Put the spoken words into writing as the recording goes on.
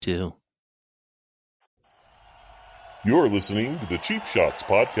too. You're listening to the Cheap Shots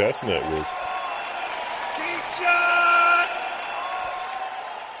Podcast Network. Cheap Shots!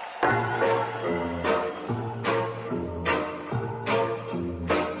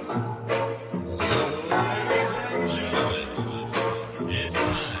 Ladies and gentlemen, it's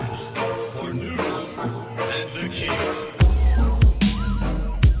time for Noodles and the King.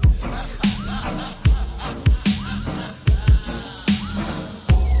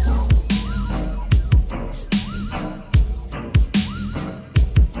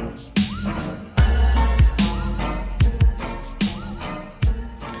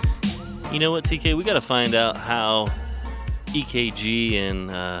 You know what, TK? We got to find out how EKG and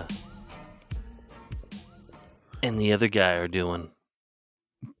the other guy are doing.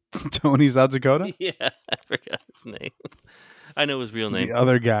 Tony South Dakota? Yeah, I forgot his name. I know his real name. The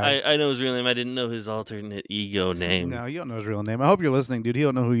other guy. I know his real name. I didn't know his alternate ego name. No, you don't know his real name. I hope you're listening, dude. He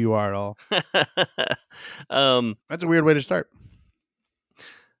don't know who you are at all. That's a weird way to start.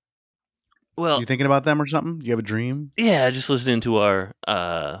 Well, you thinking about them or something? Do you have a dream? Yeah, just listening to our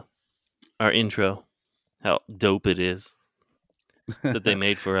intro, how dope it is that they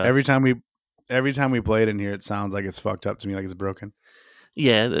made for us. Every time we play it in here, it sounds like it's fucked up to me, like it's broken.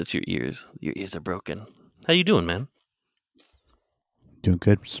 Yeah, that's your ears. Your ears are broken. How you doing, man? Doing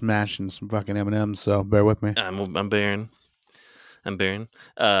good. Smashing some fucking M&Ms, so bear with me. I'm bearing.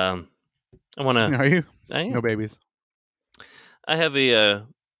 I want to. Are you? I am. No babies. I have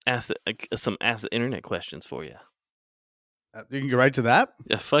some Ask the Internet questions for you. You can go right to that?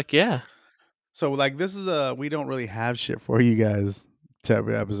 Yeah, fuck yeah. So, like, this is we don't really have shit for you guys to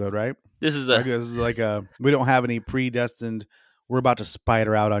every episode, right? This is we don't have any predestined. We're about to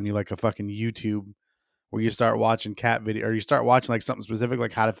spider out on you like a fucking YouTube where you start watching cat video or you start watching like something specific,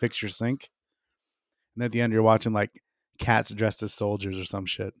 like how to fix your sink. And at the end, you're watching like cats dressed as soldiers or some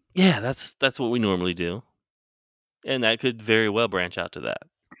shit. Yeah, that's what we normally do. And that could very well branch out to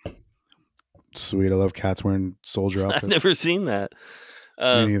that. Sweet. I love cats wearing soldier outfits. I've never seen that.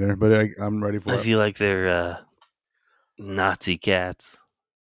 Me neither, but I'm ready for it. I feel like they're Nazi cats.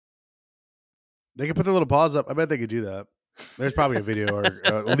 They could put their little paws up. I bet they could do that. There's probably a video or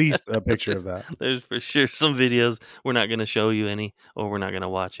at least a picture of that. There's for sure some videos. We're not going to show you any, or we're not going to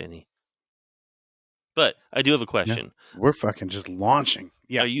watch any. But I do have a question. Yeah, we're fucking just launching.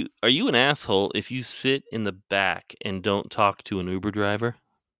 Yeah. Are you an asshole if you sit in the back and don't talk to an Uber driver?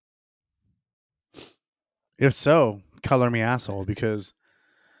 If so, color me asshole, because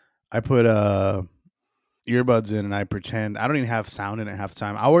I put earbuds in and I pretend I don't even have sound in it half the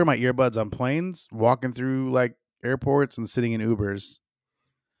time. I'll wear my earbuds on planes, walking through like airports and sitting in Ubers,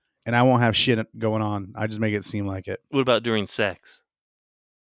 and I won't have shit going on. I just make it seem like it. What about during sex?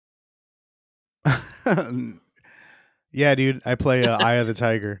 Yeah, dude. I play Eye of the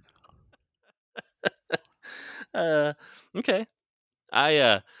Tiger. Okay.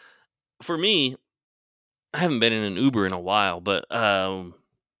 For me, I haven't been in an Uber in a while, but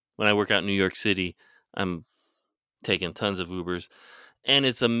when I work out in New York City, I'm taking tons of Ubers, and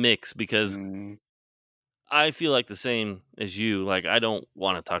it's a mix because I feel like the same as you. Like, I don't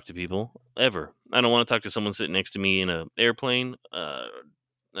want to talk to people ever. I don't want to talk to someone sitting next to me in an airplane, a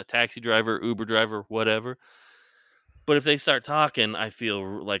taxi driver, Uber driver, whatever. But if they start talking, I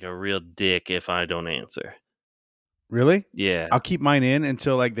feel like a real dick if I don't answer. Really? Yeah. I'll keep mine in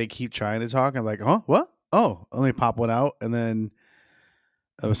until like they keep trying to talk. I'm like, huh? What? Oh, let me pop one out, and then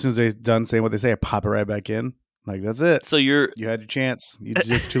as soon as they're done saying what they say, I pop it right back in. Like, that's it. So you had your chance. You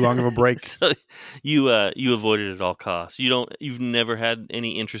took too long of a break. So you avoided at all costs. You've never had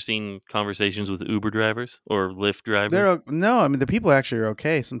any interesting conversations with Uber drivers or Lyft drivers? No, I mean the people actually are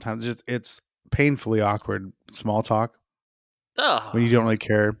okay. Sometimes it's painfully awkward small talk. Oh, when you don't really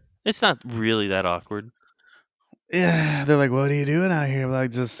care. It's not really that awkward. Yeah, they're like, "What are you doing out here?"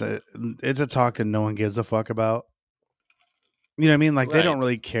 Like, just it's a talk that no one gives a fuck about. You know what I mean? Like, They don't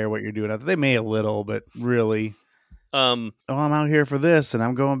really care what you're doing. They may a little, but really. I'm out here for this, and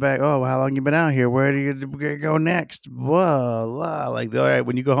I'm going back. Oh, how long you been out here? Where do you go next? Whoa, like, all right,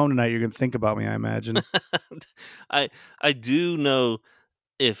 when you go home tonight, you're gonna think about me, I imagine. I do know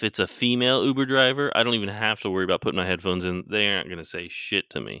if it's a female Uber driver, I don't even have to worry about putting my headphones in. They aren't gonna say shit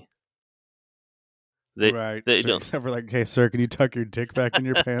to me. They don't. Except for like, hey, sir, can you tuck your dick back in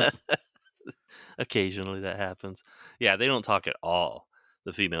your pants? Occasionally that happens. Yeah, they don't talk at all,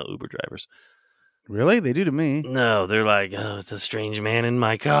 the female Uber drivers. Really? They do to me. No, they're like, oh, it's a strange man in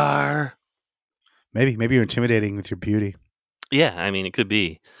my car. Maybe you're intimidating with your beauty. Yeah, I mean, it could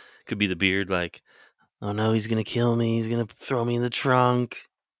be. Could be the beard, like, oh no, he's going to kill me. He's going to throw me in the trunk,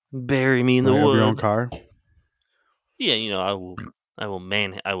 bury me in the woods. Your own car? Yeah, I will I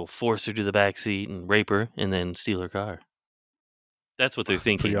will force her to the back seat and rape her and then steal her car. That's what they're That's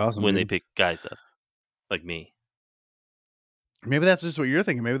pretty thinking awesome, when they dude. pick guys up, like me. Maybe that's just what you're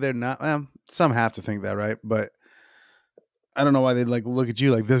thinking. Maybe they're not. Some have to think that, right? But I don't know why they'd like look at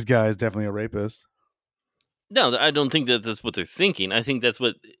you like this guy is definitely a rapist. No, I don't think that that's what they're thinking. I think that's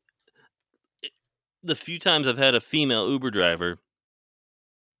what the few times I've had a female Uber driver,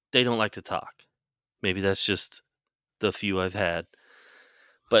 they don't like to talk. Maybe that's just the few I've had.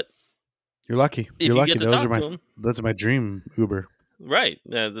 But You're lucky. if You're you lucky. get to talk to them, That's my dream Uber. right?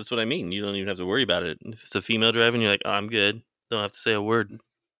 That's what I mean. You don't even have to worry about it. If it's a female driving, you're like, oh, I'm good. Don't have to say a word.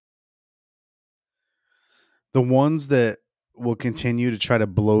 The ones that will continue to try to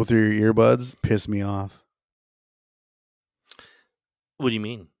blow through your earbuds piss me off. What do you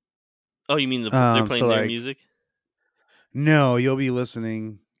mean? Oh, you mean they're playing So their like, music? no, you'll be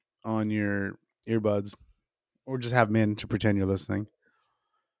listening on your earbuds, or just have them in to pretend you're listening,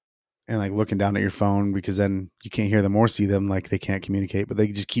 and like looking down at your phone because then you can't hear them or see them. Like they can't communicate, but they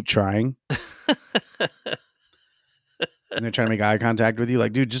just keep trying, and they're trying to make eye contact with you.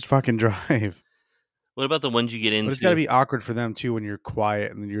 Like, dude, just fucking drive. What about the ones you get into? But it's got to be awkward for them too when you're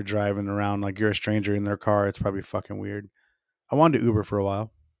quiet and you're driving around like you're a stranger in their car. It's probably fucking weird. I wanted to Uber for a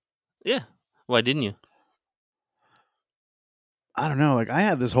while. Yeah. Why didn't you? I don't know. Like I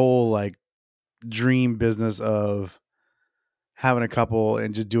had this whole like dream business of having a couple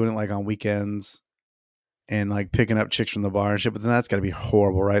and just doing it like on weekends and like picking up chicks from the bar and shit. But then that's got to be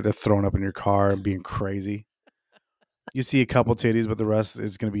horrible, right? They're throwing up in your car and being crazy. You see a couple titties, but the rest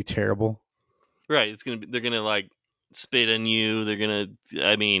is going to be terrible. Right. They're gonna like spit on you. They're gonna.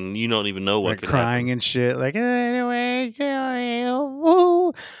 I mean, you don't even know what Like could crying happen. and shit. Like,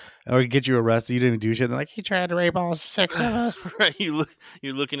 or get you arrested. You didn't do shit. They're like, he tried to rape all 6 of us. Right. You're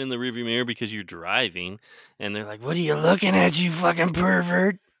looking in the rearview mirror because you're driving, and they're like, "What are you looking at, you fucking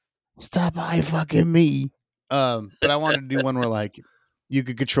pervert? Stop eye fucking me." But I wanted to do one where like you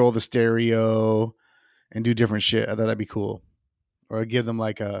could control the stereo and do different shit. I thought that'd be cool. Or give them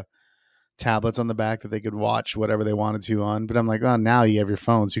like a tablets on the back that they could watch whatever they wanted to on. But I'm like, oh, now you have your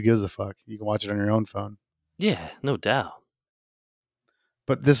phones. Who gives a fuck? You can watch it on your own phone. Yeah, no doubt.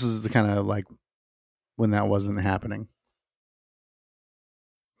 But this is the kind of like when that wasn't happening.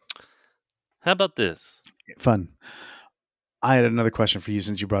 How about this? Fun. I had another question for you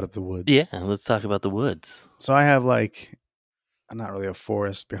since you brought up the woods. Yeah, let's talk about the woods. So I have like, not really a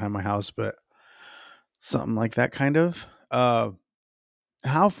forest behind my house, but something like that kind of.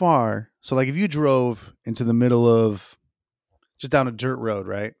 How far? So like if you drove into the middle of just down a dirt road,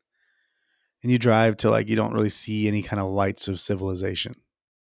 right? And you drive to like you don't really see any kind of lights of civilization.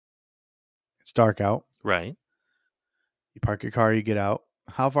 It's dark out. Right. You park your car, you get out.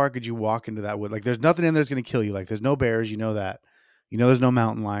 How far could you walk into that wood? Like there's nothing in there that's going to kill you. Like there's no bears, you know that. You know there's no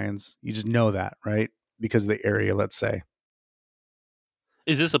mountain lions. You just know that, right? Because of the area, let's say.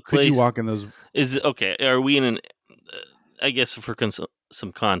 Is this a Could place? you walk in those? Is it okay? Are we in an? I guess for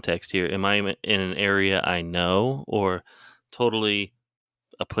some context here, am I in an area I know, or totally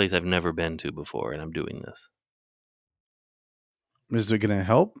a place I've never been to before, and I'm doing this? Is it going to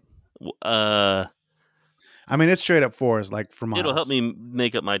help? Uh, I mean, it's straight up forest, like for miles. It'll help me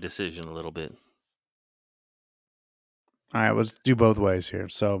make up my decision a little bit. All right, let's do both ways here.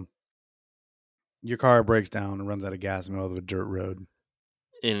 So your car breaks down and runs out of gas in the middle of a dirt road.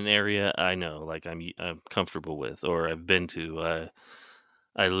 In an area I know, like I'm comfortable with, or I've been to.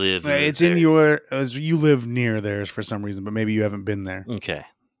 I live. It's in your. You live near theirs for some reason, but maybe you haven't been there. Okay.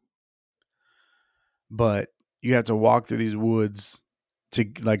 But you have to walk through these woods to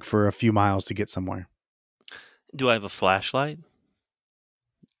like for a few miles to get somewhere. Do I have a flashlight?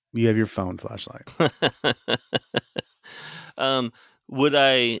 You have your phone flashlight. Would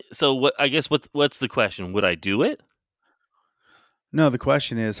I? So what? I guess what's the question? Would I do it? No, the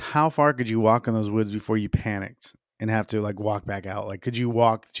question is, how far could you walk in those woods before you panicked and have to like walk back out? Like, could you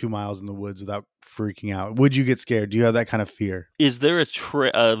walk 2 miles in the woods without freaking out? Would you get scared? Do you have that kind of fear? Is there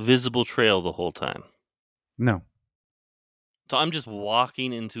a visible trail the whole time? No. So I'm just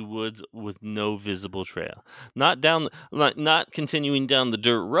walking into woods with no visible trail, not continuing down the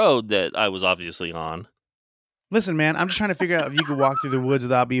dirt road that I was obviously on. Listen, man, I'm just trying to figure out if you could walk through the woods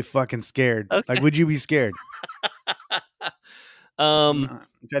without being fucking scared. Okay. Like, would you be scared? I'm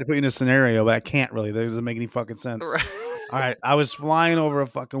trying to put you in a scenario, but I can't really. That doesn't make any fucking sense. Right. All right, I was flying over a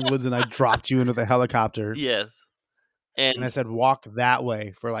fucking woods and I dropped you into the helicopter. Yes. And I said, walk that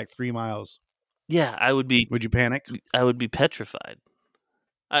way for like 3 miles. Yeah, I would be. Would you panic? I would be petrified.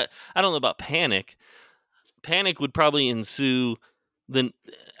 I don't know about panic. Panic would probably ensue then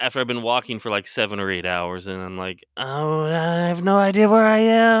after I've been walking for like 7 or 8 hours, and I'm like, oh, I have no idea where I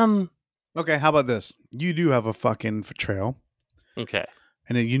am. Okay, how about this? You do have a fucking trail, Okay.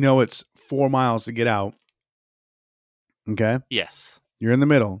 and then you know it's 4 miles to get out. Okay, Yes. you're in the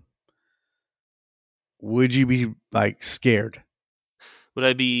middle. Would you be like scared? Would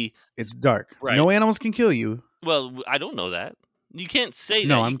I be It's dark. right? No animals can kill you. Well, I don't know that. You can't say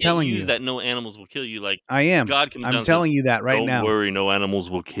No, that. You I'm can't telling use you. that no animals will kill you. Like, I am. God comes down I'm and says, telling you that right don't now. worry, no animals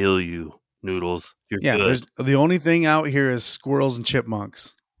will kill you, Noodles. You're Yeah, good. there's the only thing out here is squirrels and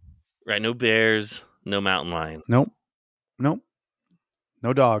chipmunks. Right, no bears, no mountain lions. Nope. Nope.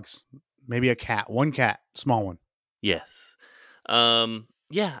 No dogs. Maybe a cat. One cat. Small one. Yes.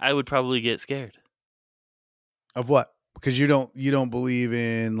 Yeah, I would probably get scared. Of what? Because you don't believe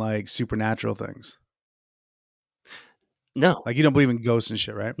in like supernatural things. No. Like you don't believe in ghosts and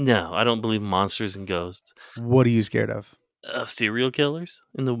shit, right? No, I don't believe monsters and ghosts. What are you scared of? Serial killers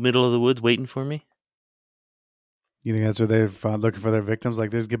in the middle of the woods waiting for me. You think that's where they're looking for their victims?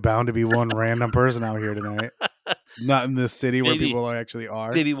 Like there's bound to be one random person out here tonight. Not in this city where Maybe- people actually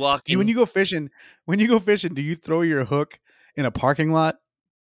are. Maybe walking. Do you, when you go fishing, do you throw your hook in a parking lot?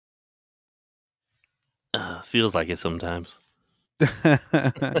 Feels like it sometimes.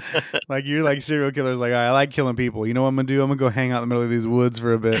 Like you're like serial killers. Like I like killing people. You know what I'm gonna do? I'm gonna go hang out in the middle of these woods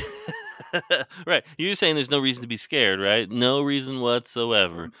for a bit. Right. You're saying there's no reason to be scared, right? No reason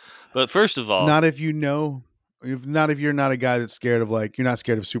whatsoever. But first of all, Not if you know. If you're not a guy that's scared of like you're not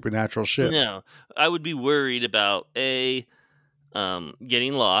scared of supernatural shit. no, I would be worried about getting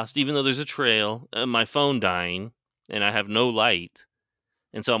lost, even though there's a trail, my phone dying, and I have no light,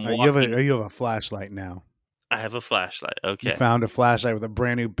 and so I'm walking. You have a flashlight now. I have a flashlight. Okay, You found a flashlight with a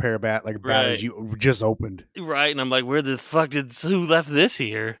brand new pair of batteries Right. you just opened. right, and I'm like, where the fuck who left this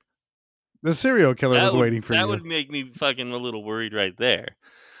here? The serial killer was waiting for that you. would make me fucking a little worried right there.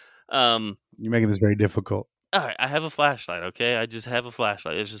 You're making this very difficult. All right, I have a flashlight, okay? I just have a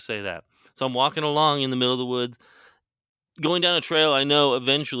flashlight. Let's just say that. So I'm walking along in the middle of the woods, going down a trail I know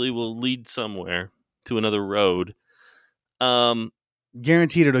eventually will lead somewhere to another road.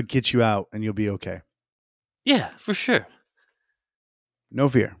 Guaranteed it'll get you out and you'll be okay. Yeah, for sure. No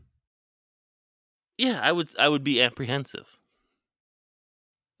fear. Yeah, I would be apprehensive.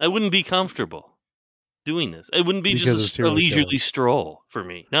 I wouldn't be comfortable doing this. It wouldn't be Because of just a serial leisurely killers. stroll for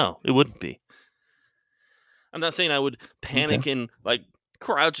me. No, it wouldn't be. I'm not saying I would panic and like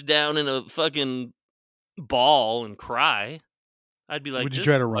crouch down in a fucking ball and cry. I'd be like, Would you this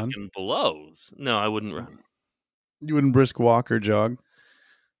try to run? fucking blows. No, I wouldn't run. You wouldn't brisk walk or jog?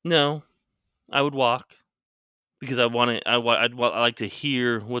 No, I would walk because I like to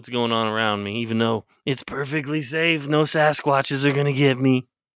hear what's going on around me, even though it's perfectly safe. No Sasquatches are gonna get me.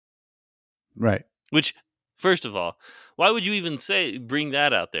 Right. Which, first of all, why would you even bring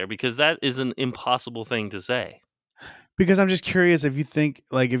that out there? Because that is an impossible thing to say. Because I'm just curious if you think,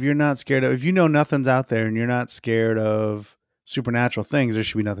 like, if you're not scared of, if you know nothing's out there and you're not scared of supernatural things, there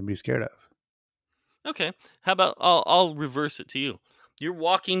should be nothing to be scared of. Okay, how about I'll reverse it to you. You're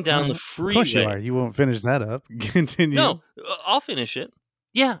walking down the freeway. Of course you are. You won't finish that up. Continue. No, I'll finish it.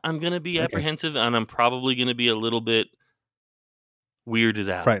 Yeah, I'm going to be Okay. apprehensive, and I'm probably going to be a little bit weirded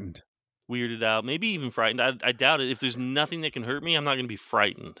out. Frightened. Weirded out, maybe even frightened. I doubt it. If there's nothing that can hurt me, I'm not going to be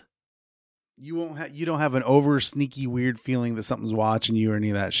frightened. You won't. You don't have an over sneaky weird feeling that something's watching you or any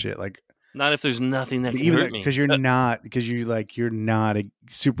of that shit. Like Not if there's nothing that can even hurt me. because you're not a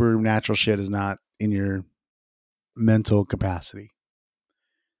supernatural shit is not in your mental capacity.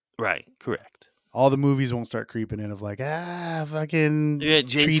 Right, correct. All the movies won't start creeping in of like fucking Yeah, tree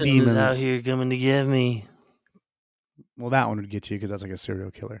Jason demons is out here coming to get me. Well, that one would get you because that's like a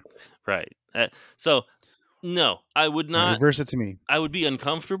serial killer. Right. So, no, I would not. Reverse it to me. I would be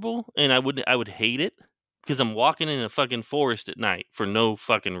uncomfortable, and I would hate it because I'm walking in a fucking forest at night for no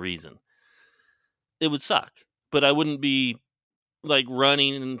fucking reason. It would suck, but I wouldn't be like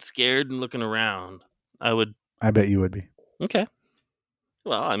running and scared and looking around. I bet you would be. Okay.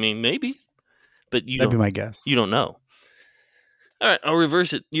 Well, I mean, maybe, but That'd be my guess. You don't know. All right, I'll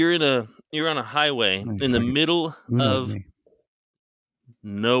reverse it. You're on a highway in the middle of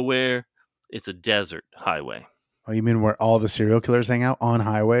nowhere. It's a desert highway. Oh, you mean where all the serial killers hang out on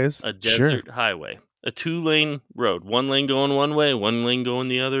highways? A desert highway. A 2-lane road. One lane going one way, one lane going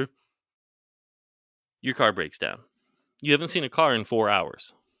the other. Your car breaks down. You haven't seen a car in 4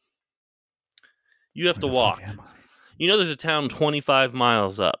 hours. You have to walk. You know there's a town 25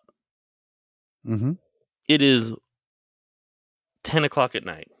 miles up. Mm-hmm. It is 10 o'clock at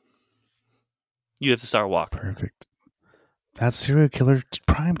night. You have to start walking. Perfect. That's serial killer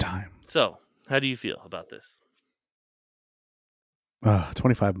prime time. So, how do you feel about this?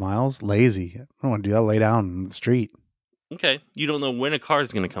 25 miles? Lazy. I don't want to do that. Lay down in the street. Okay. You don't know when a car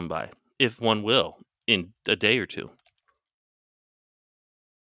is going to come by, if one will, in a day or two.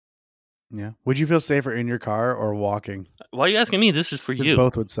 Yeah. Would you feel safer in your car or walking? Why are you asking me? This is for Because you.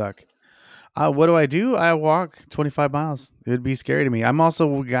 both would suck. What do? I walk 25 miles. It would be scary to me. I'm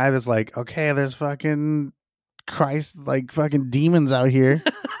also a guy that's like, okay, there's fucking Christ, like fucking demons out here.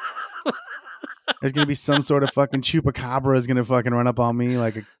 There's going to be some sort of fucking chupacabra is going to fucking run up on me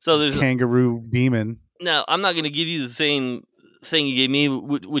like a kangaroo demon. Now, I'm not going to give you the same thing you gave me,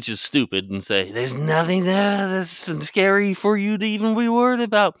 which is stupid, and say, there's nothing there that's scary for you to even be worried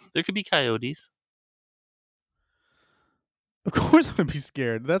about. There could be coyotes. Of course I'm going to be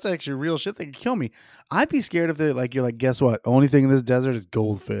scared. That's actually real shit. They could kill me. I'd be scared if they're like, you're like, guess what? Only thing in this desert is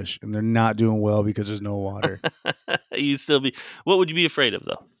goldfish, and they're not doing well because there's no water. You'd still be... What would you be afraid of,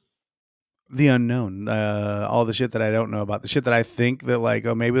 though? The unknown, all the shit that I don't know about, the shit that I think that like,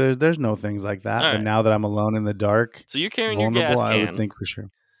 oh, maybe there's no things like that. All but right. now that I'm alone in the dark, so you're carrying your gas can. I would think for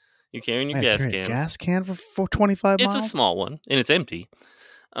sure. You're carrying your gas can. A gas can for 25 miles? It's a small one, and it's empty.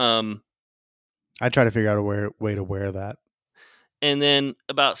 I try to figure out a way to wear that. And then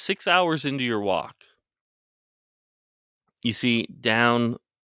about 6 hours into your walk, you see down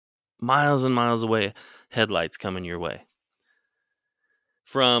miles and miles away, headlights coming your way.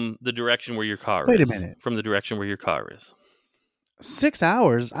 From the direction where your car is. Wait a minute. From the direction where your car is. 6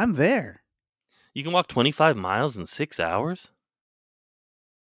 hours? I'm there. You can walk 25 miles in 6 hours?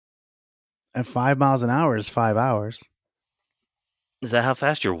 At 5 miles an hour is 5 hours. Is that how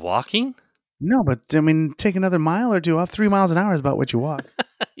fast you're walking? No, but I mean, take another mile or two off. 3 miles an hour is about what you walk.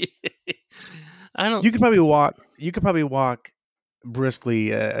 I don't. You could probably walk. You could probably walk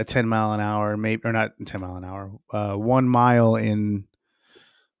briskly a 10 mile an hour, maybe, or not 10 mile an hour. 1 mile in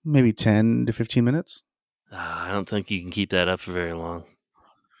maybe 10 to 15 minutes. I don't think you can keep that up for very long.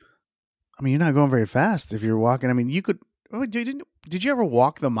 I mean, you're not going very fast if you're walking. I mean, you could. Oh, did you ever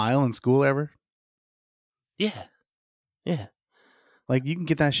walk the mile in school ever? Yeah. Yeah. Like, you can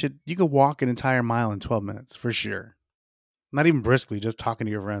get that shit. You could walk an entire mile in 12 minutes for sure. Not even briskly, just talking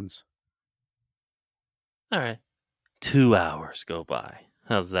to your friends. All right. 2 hours go by.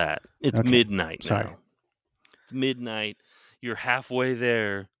 How's that? It's Okay. midnight Sorry. now. It's midnight. You're halfway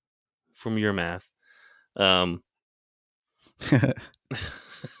there from your math. And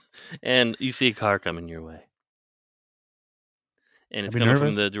you see a car coming your way. And it's coming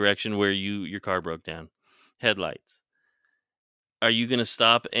from the direction where your car broke down. Headlights. Are you going to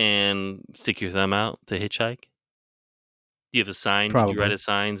stop and stick your thumb out to hitchhike? Do you have a sign? Probably. Did you write a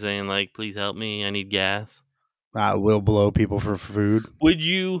sign saying, like, please help me, I need gas? We'll blow people for food. Would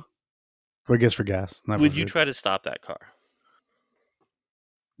you... I guess for gas. Not would for you food. try to stop that car?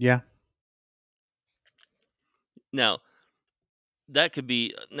 Yeah. Now, that could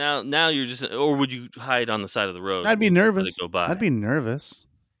be... Now you're just... Or would you hide on the side of the road? I'd be nervous. Let it go by? I'd be nervous.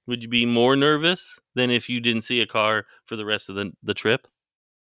 Would you be more nervous than if you didn't see a car for the rest of the trip?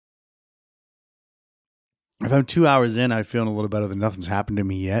 If I'm 2 hours in, I'm feeling a little better than nothing's happened to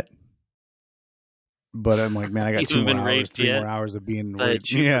me yet. But I'm like, man, I got 2 more hours, 3 more hours of being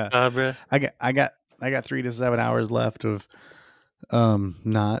raped. Yeah, I got 3 to 7 hours left of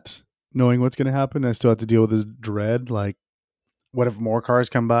not knowing what's going to happen. I still have to deal with this dread. Like, what if more cars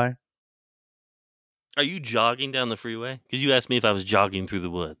come by? Are you jogging down the freeway? Because you asked me if I was jogging through the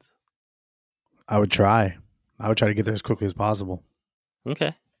woods. I would try. I would try to get there as quickly as possible.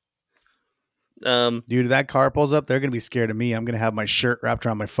 Okay. Dude, if that car pulls up, they're going to be scared of me. I'm going to have my shirt wrapped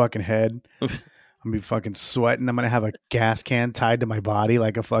around my fucking head. I'm going to be fucking sweating. I'm going to have a gas can tied to my body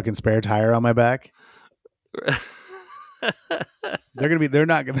like a fucking spare tire on my back. They're going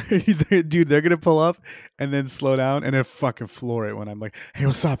to pull up and then slow down and then fucking floor it when I'm like, hey,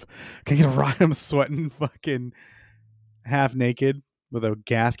 what's up? Can I get a ride? I'm sweating fucking half naked with a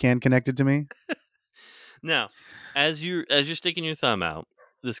gas can connected to me. Now, as you're sticking your thumb out,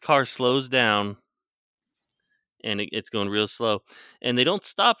 this car slows down and it's going real slow. And they don't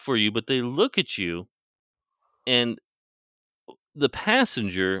stop for you, but they look at you, and the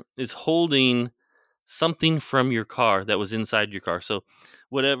passenger is holding something from your car that was inside your car. So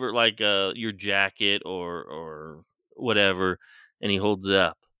whatever, like your jacket or whatever, and he holds it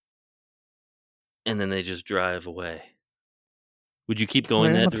up. And then they just drive away. Would you keep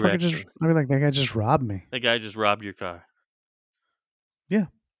going that direction? I'd be like, that guy just robbed me. That guy just robbed your car. Yeah.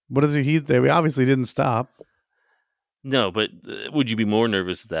 What is he? They obviously didn't stop. No, but would you be more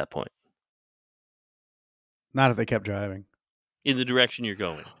nervous at that point? Not if they kept driving. In the direction you're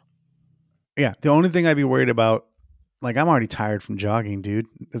going. Yeah. The only thing I'd be worried about, like, I'm already tired from jogging, dude.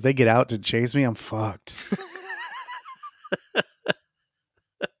 If they get out to chase me, I'm fucked.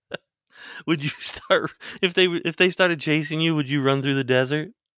 Would you start if they started chasing you? Would you run through the desert?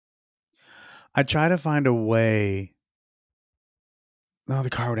 I try to find a way. No, the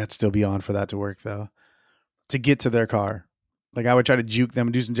car would have to still be on for that to work, though. To get to their car, like I would try to juke them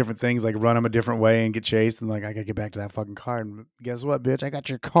and do some different things, like run them a different way and get chased, and like I gotta get back to that fucking car. And guess what, bitch? I got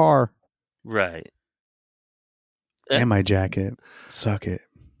your car Right. and my jacket. Suck it.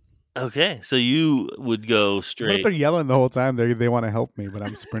 Okay, so you would go What if straight. they're yelling the whole time? They want to help me, but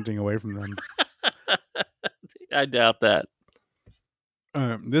I'm sprinting away from them. I doubt that.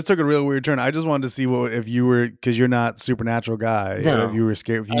 This took a real weird turn. I just wanted to see what if you were, because you're not a supernatural guy. No. If you were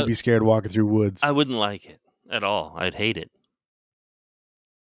scared, if you'd be scared walking through woods. I wouldn't like it at all. I'd hate it.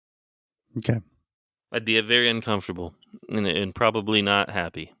 Okay. I'd be very uncomfortable and probably not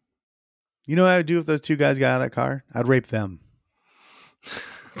happy. You know what I would do if those two guys got out of that car? I'd rape them.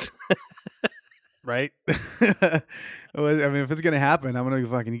 Right? I mean, if it's gonna happen, I'm gonna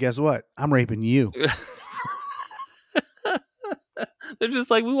fucking. Guess what? I'm raping you. They're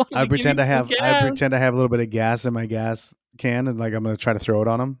just like, we want. I pretend I have a little bit of gas in my gas can, and like I'm gonna try to throw it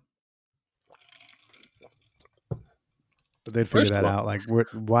on them. But they'd figure that out. Like,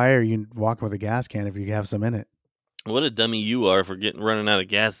 why are you walking with a gas can if you have some in it? What a dummy you are for running out of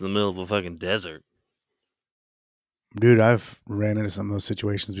gas in the middle of a fucking desert. Dude, I've ran into some of those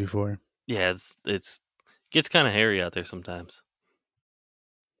situations before. Yeah, it's gets kind of hairy out there sometimes.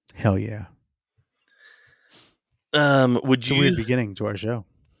 Hell yeah. Would It's you? a weird beginning to our show.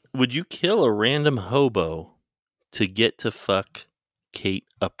 Would you kill a random hobo to get to fuck Kate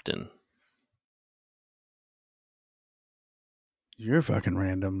Upton? You're a fucking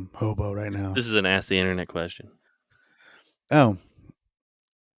random hobo right now. This is an Ask the Internet question. Oh.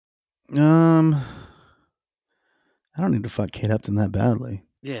 I don't need to fuck Kate Upton that badly.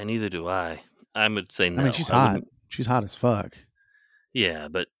 Yeah, neither do I. I would say no. I mean, she's hot. She's hot as fuck. Yeah,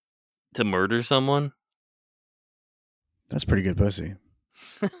 but to murder someone? That's pretty good pussy.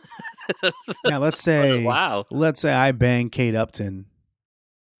 Now, let's say, wow. Let's say I banged Kate Upton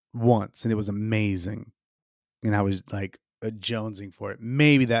once and it was amazing. And I was like jonesing for it.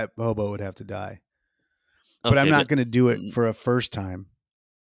 Maybe that hobo would have to die. But I'm not going to do it for a first time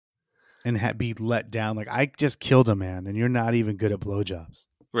and be let down. Like, I just killed a man and you're not even good at blowjobs.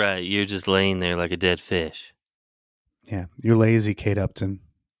 Right. You're just laying there like a dead fish. Yeah. You're lazy, Kate Upton.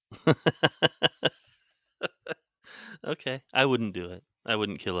 Okay. I wouldn't do it. I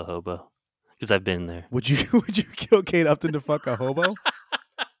wouldn't kill a hobo because I've been there. Would you kill Kate Upton to fuck a hobo?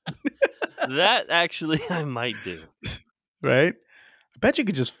 That actually I might do. Right? I bet you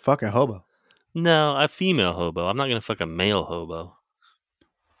could just fuck a hobo. No, a female hobo. I'm not going to fuck a male hobo.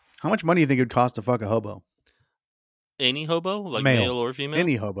 How much money do you think it would cost to fuck a hobo? Any hobo? Like male or female?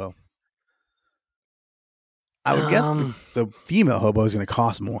 Any hobo. I would guess the female hobo is going to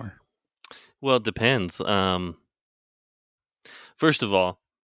cost more. Well, it depends. First of all,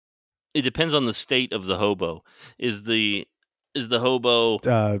 it depends on the state of the hobo. Is the hobo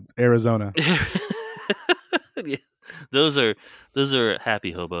Arizona? Yeah, those are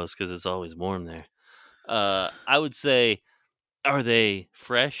happy hobos because it's always warm there. I would say, are they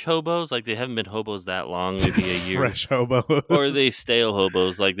fresh hobos? Like they haven't been hobos that long, maybe a year. Fresh hobos. Or are they stale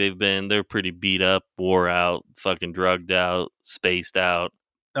hobos? Like they're pretty beat up, wore out, fucking drugged out, spaced out.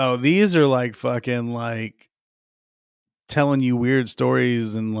 Oh, these are like fucking like telling you weird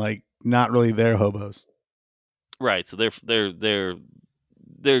stories and like not really their hobos. Right. So they're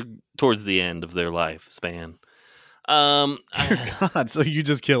towards the end of their lifespan. Dear God, so you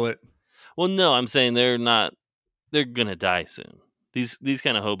just kill it. Well, no, I'm saying they're gonna die soon. These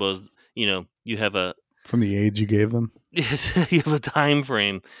kind of hobos, you have from the age you gave them. you have a time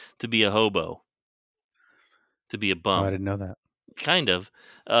frame to be a hobo, to be a bum. Oh, I didn't know that. Kind of.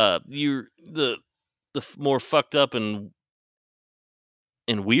 You're the more fucked up and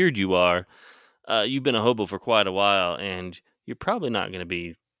weird you are. You've been a hobo for quite a while, and you're probably not going to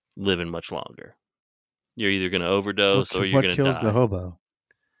be living much longer. You're either going to overdose or you're going to die. What kills the hobo?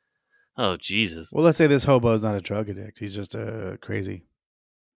 Oh, Jesus. Well, let's say this hobo is not a drug addict. He's just crazy.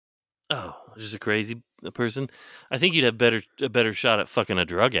 Oh, just a crazy person? I think you'd have a better shot at fucking a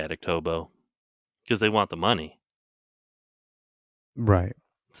drug addict hobo because they want the money. Right.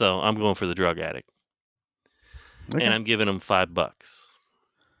 So I'm going for the drug addict. Okay. And I'm giving him $5.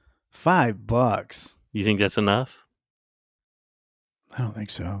 $5? You think that's enough? I don't think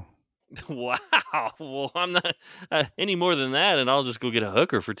so. Wow. Well, I'm not any more than that, and I'll just go get a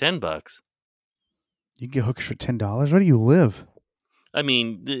hooker for $10. You can get hookers for $10? Where do you live? I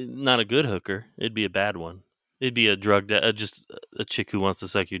mean, not a good hooker. It'd be a bad one. It'd be a just a chick who wants to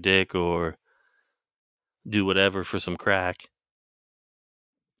suck your dick or do whatever for some crack.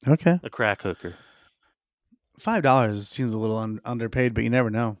 Okay. A crack hooker. $5 seems a little underpaid, but you never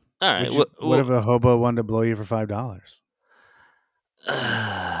know. All right. What if a hobo wanted to blow you for $5?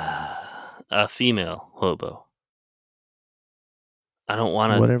 A female hobo. I don't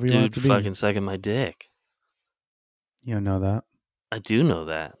want a Whatever you want it dude to be. fucking sucking my dick. You don't know that. I do know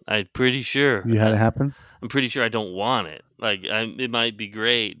that. I'm pretty sure. You had it happen? I'm pretty sure I don't want it. Like, it might be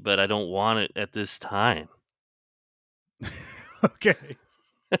great, but I don't want it at this time. Okay.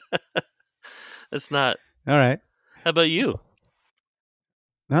 That's not. All right. How about you?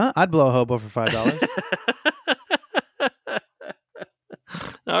 Huh? I'd blow a hobo for $5.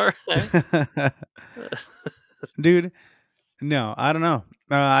 All right. Dude, no, I don't know.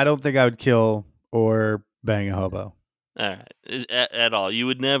 I don't think I would kill or bang a hobo. All right. At all. You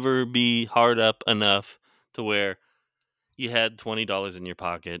would never be hard up enough to where you had $20 in your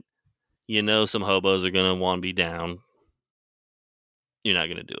pocket. You know some hobos are going to want to be down. You're not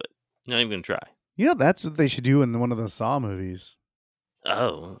going to do it. You're not even going to try. You know, that's what they should do in one of those Saw movies.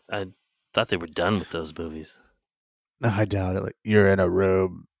 Oh, I thought they were done with those movies. I doubt it. Like, you're in a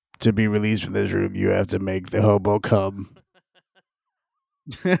room. To be released from this room, you have to make the hobo come.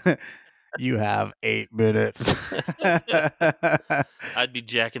 You have 8 minutes. I'd be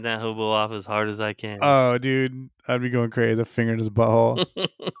jacking that hobo off as hard as I can. Oh, dude. I'd be going crazy. A finger in his butthole.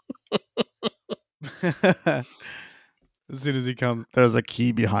 As soon as he comes, there's a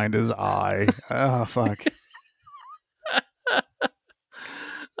key behind his eye. Oh, fuck.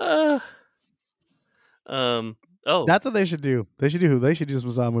 That's what they should do. They should do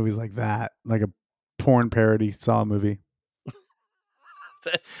some Saw movies like that, like a porn parody Saw movie.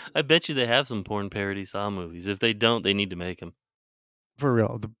 I bet you they have some porn parody Saw movies. If they don't, they need to make them. For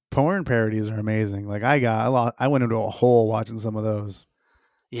real, the porn parodies are amazing. Like I went into a hole watching some of those.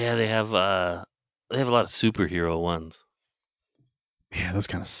 Yeah, they have a lot of superhero ones. Yeah, those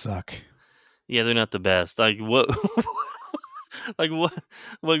kind of suck. Yeah, they're not the best. Like what?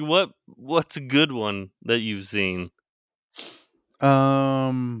 What's a good one that you've seen?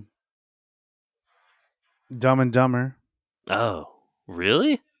 Dumb and Dumber. Oh,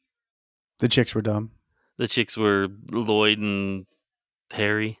 really? The chicks were dumb. The chicks were Lloyd and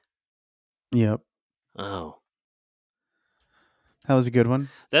Harry. Yep. Oh, that was a good one.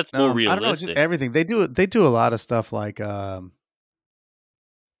 That's more realistic. I don't know, just everything. They do a lot of stuff like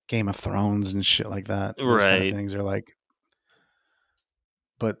Game of Thrones and shit like that. Those kind of things are like,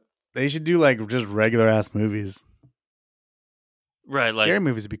 but they should do like just regular ass movies. Right, scary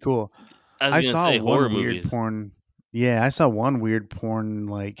movies would be cool. I saw one horror weird movies. porn. Yeah, I saw one weird porn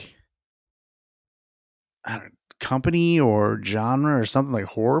like company or genre or something like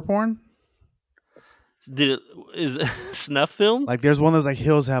horror porn. Is snuff films? Like there's one that's like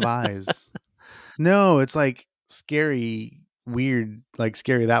Hills Have Eyes. No, it's like scary, weird, like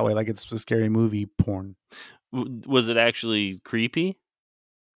scary that way. Like it's a scary movie porn. Was it actually creepy?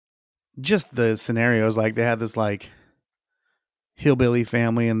 Just the scenarios, like they had this like hillbilly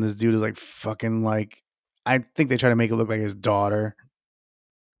family and this dude is like fucking like, I think they try to make it look like his daughter.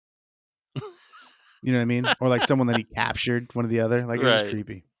 You know what I mean? Or like someone that he captured, one or the other. Like it's just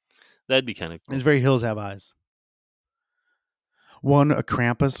creepy. That'd be kind of cool. It's very Hills Have Eyes. One, a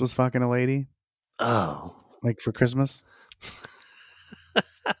Krampus was fucking a lady. Oh. Like for Christmas.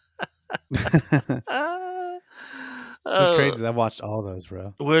 It's crazy. I've watched all those,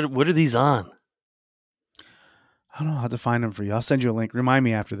 bro. What are these on? I don't know how to find them for you. I'll send you a link. Remind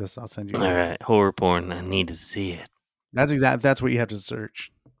me after this. I'll send you a link. All right. Horror porn. I need to see it. That's what you have to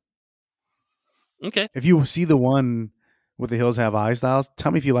search. Okay. If you see the one with the Hills Have Eyes styles,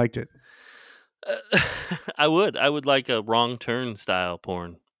 tell me if you liked it. I would like a Wrong Turn style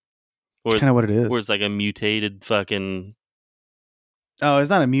porn. That's kind of what it is. Where it's like a mutated fucking... Oh, it's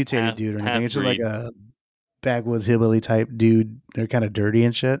not a mutated dude or anything. It's just like a backwoods hillbilly type dude. They're kind of dirty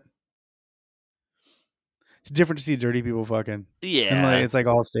and shit. It's different to see dirty people fucking. Yeah. And like, it's like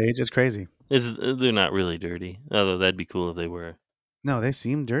all stage. It's crazy. They're not really dirty. Although that'd be cool if they were. No, they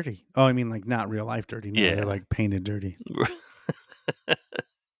seem dirty. Oh, I mean like not real life dirty. No, yeah. They're like painted dirty.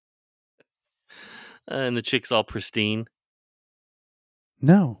 And the chick's all pristine.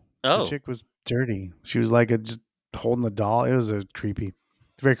 No. Oh. The chick was dirty. She was like just holding the doll. It was creepy.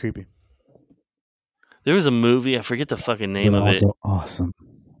 It's very creepy. There was a movie, I forget the fucking name of it. Awesome.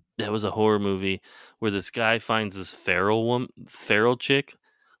 That was a horror movie where this guy finds this feral chick.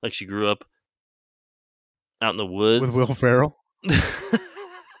 Like she grew up out in the woods. With Will Ferrell?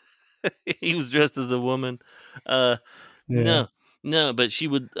 He was dressed as a woman. Yeah. No, but she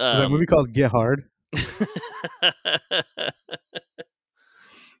would... Is that movie called Get Hard?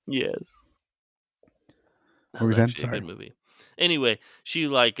 Yes. That was actually a good movie. Anyway, she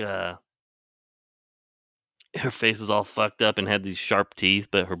like her face was all fucked up and had these sharp teeth,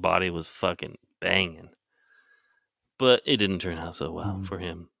 but her body was fucking banging. But it didn't turn out so well for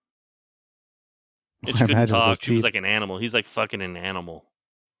him. And I she couldn't imagine with those talk. She was teeth. like an animal. He's like fucking an animal,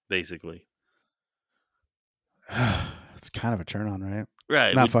 basically. It's kind of a turn on, right?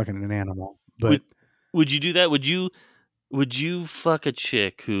 Right. Not fucking an animal, but would you do that? Would you fuck a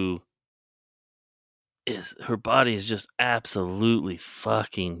chick who is her body is just absolutely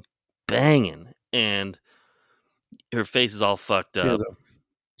fucking banging and her face is all fucked she has up?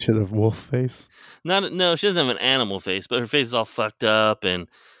 a wolf face. No, she doesn't have an animal face, but her face is all fucked up and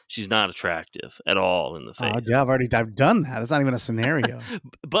she's not attractive at all in the Oh, face. yeah, I've done that. That's not even a scenario.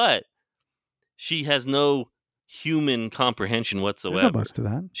 But she has no human comprehension There's whatsoever. no bust to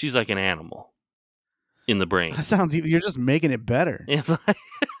that. She's like an animal in the brain. That sounds even. You're just making it better.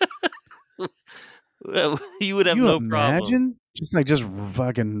 Well, you would have you no imagine? problem. Just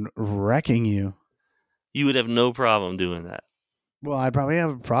fucking wrecking you. You would have no problem doing that. Well, I'd probably have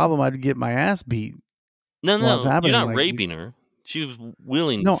a problem. I'd get my ass beat. No, while it's you're happening. not Like, raping her. She was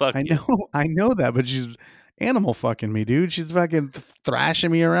willing no, to fuck you. I know that, but she's animal fucking me, dude. She's fucking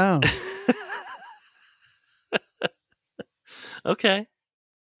thrashing me around. Okay.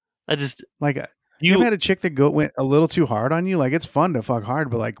 I just Like, you ever had a chick that went a little too hard on you? Like, it's fun to fuck hard,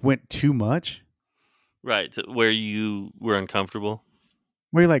 but like went too much. right where you were uncomfortable.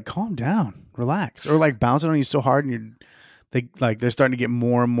 Where you're like, calm down, relax, or like bouncing on you so hard, and they're starting to get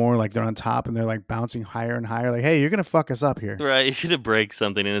more and more like they're on top, and they're like bouncing higher and higher. Like, hey, you're gonna fuck us up here. Right, you're gonna break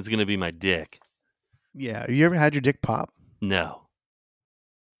something, and it's gonna be my dick. Yeah, you ever had your dick pop? No.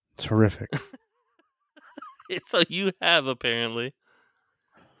 It's horrific. So you have apparently.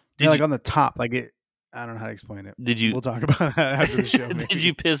 Like on the top, like it. I don't know how to explain it. Did you? We'll talk about that after the show. Maybe. Did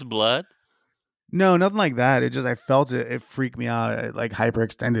you piss blood? No, nothing like that. It just I felt it. It freaked me out. I like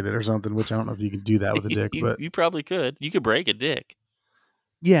hyperextended it or something. Which I don't know if you can do that with a dick, but you probably could. You could break a dick.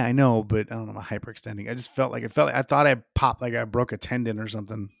 Yeah, I know, but I don't know about hyperextending. I just felt like I thought I popped, like I broke a tendon or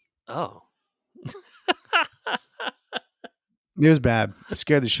something. Oh. It was bad. It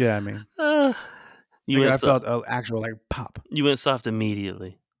scared the shit out of me. I felt an actual like pop. You went soft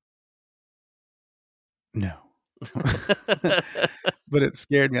immediately. No. But it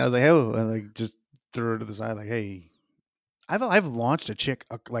scared me. I was like, oh, and like just threw her to the side, like, hey. I've launched a chick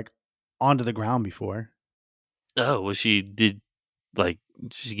like onto the ground before. Oh, was she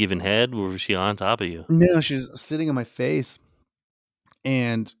giving head, or was she on top of you? No, she was sitting on my face.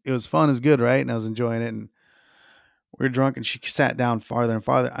 And it was fun, it was good, right? And I was enjoying it. And we were drunk, and she sat down farther and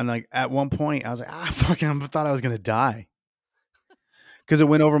farther. And like at one point, I was like, fucking, I thought I was gonna die. Because it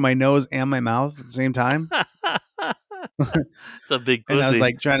went over my nose and my mouth at the same time. It's a big pussy. And I was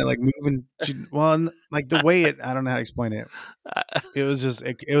like trying to like move, and like the way I don't know how to explain it. It was just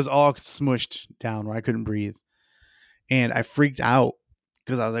it was all smushed down where I couldn't breathe, and I freaked out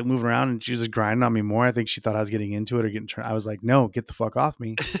because I was like moving around, and she was just grinding on me more. I think she thought I was getting into it or getting turned. I was like, no, get the fuck off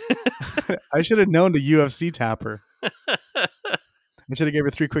me. I should have known to UFC tap her. I should have gave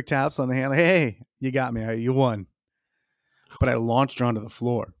her 3 quick taps on the hand. Like, hey, you got me. You won. But I launched her onto the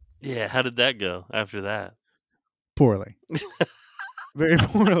floor. Yeah, how did that go after that? Poorly. Very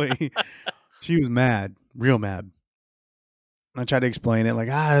poorly. She was mad. Real mad. I tried to explain it. Like,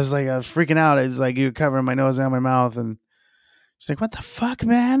 I was freaking out. It's like you covering my nose and my mouth. And she's like, what the fuck,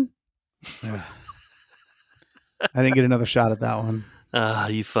 man? I didn't get another shot at that one.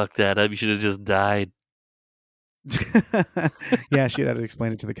 You fucked that up. You should have just died. Yeah, she'd have to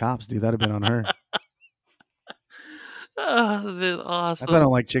explain it to the cops, dude. That'd have been on her. Oh, that's awesome. That's why I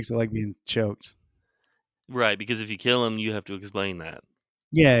don't like chicks that like being choked. Right, because if you kill them, you have to explain that.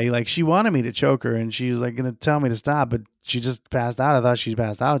 Yeah, like she wanted me to choke her, and she was like gonna tell me to stop, but she just passed out. I thought she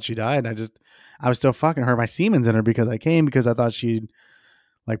passed out. She died. I was still fucking her. My semen's in her because I thought she'd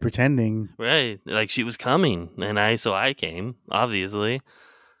like pretending. Right, like she was coming, and I came, obviously.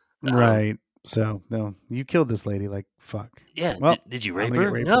 Right. So no, you killed this lady. Like fuck. Yeah. Well, did you rape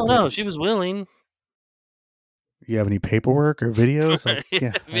her? No, she was willing. You have any paperwork or videos? Like,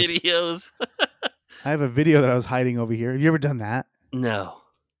 yeah, videos. I have a video that I was hiding over here. Have you ever done that? No.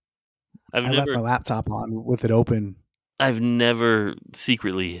 I left my laptop on with it open. I've never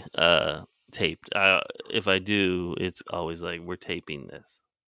secretly taped. If I do, it's always like, we're taping this.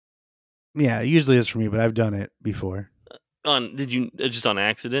 Yeah, it usually is for me, but I've done it before. Did you just on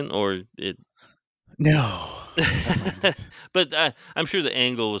accident or it? No. But I'm sure the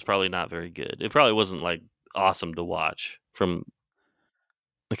angle was probably not very good. It probably wasn't like awesome to watch from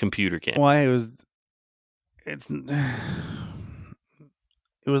the computer camera. Well, it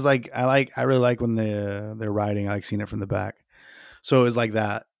was like I really like when they're riding. I like seeing it from the back. So it was like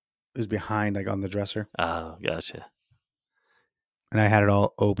that. It was behind, like on the dresser, Oh, gotcha. and I had it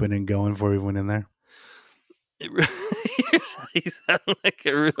all open and going before we went in there. You sound like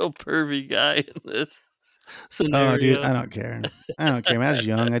a real pervy guy in this scenario. Oh, dude, I don't care. I don't care. When I was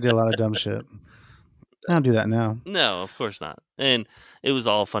young, I did a lot of dumb shit. I don't do that now. No, of course not. And it was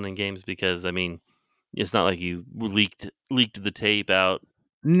all fun and games because I mean, it's not like you leaked the tape out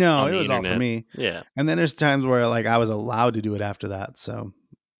No, on it the was all for internet. me. Yeah. And then there's times where like I was allowed to do it after that. So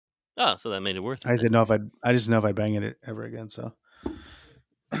Oh, so that made it worth it. I just didn't know if I'd bang it ever again. So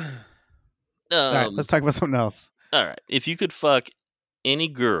all right, let's talk about something else. All right. If you could fuck any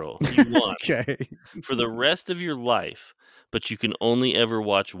girl you want Okay. for the rest of your life, but you can only ever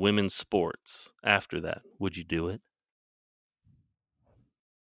watch women's sports after that, would you do it?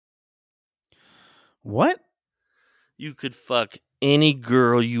 What? You could fuck any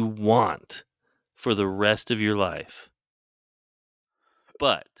girl you want for the rest of your life,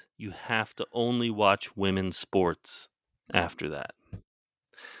 but you have to only watch women's sports after that.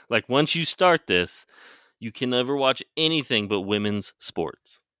 Like once you start this, you can never watch anything but women's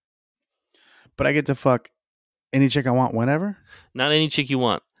sports. But I get to fuck any chick I want whenever? Not any chick you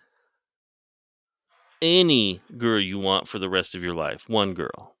want. Any girl you want for the rest of your life. One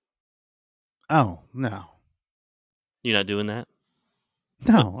girl. Oh, no. You're not doing that?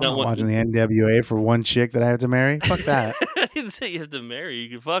 No, Not I'm not one- watching the NWA for one chick that I have to marry. Fuck that. I didn't say you have to marry. You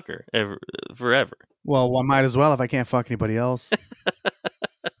can fuck her forever. Well, I might as well if I can't fuck anybody else.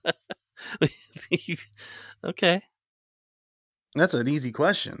 Okay. That's an easy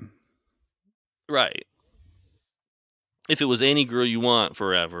question. Right. If it was any girl you want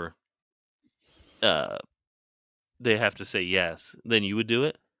forever, they have to say yes. Then you would do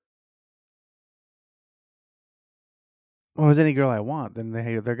it? Well, if it's any girl I want, then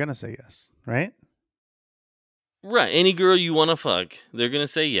they're gonna say yes, right? Right. Any girl you want to fuck, they're going to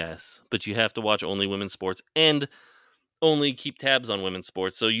say yes, but you have to watch only women's sports and only keep tabs on women's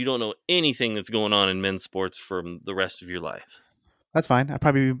sports, so you don't know anything that's going on in men's sports for the rest of your life. That's fine. I'd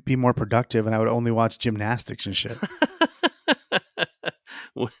probably be more productive, and I would only watch gymnastics and shit.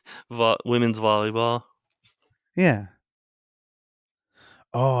 Women's volleyball. Yeah.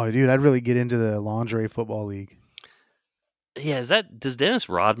 Oh, dude, I'd really get into the lingerie football league. Yeah, does Dennis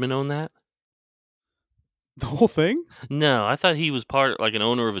Rodman own that? The whole thing? No, I thought he was part like an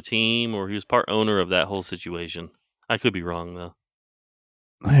owner of a team, or he was part owner of that whole situation. I could be wrong though.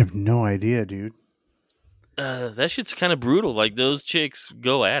 I have no idea, dude. That shit's kind of brutal. Like those chicks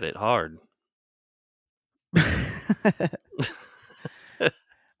go at it hard.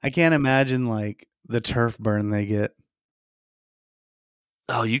 I can't imagine like the turf burn they get.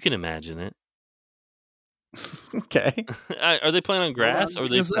 Oh, you can imagine it. Okay. Are they playing on grass? Or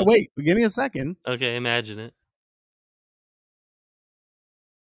they? Wait, give me a second. Okay, imagine it.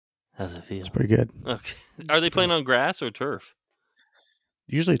 How's it feel? It's pretty good. Okay. Are they playing on grass or turf?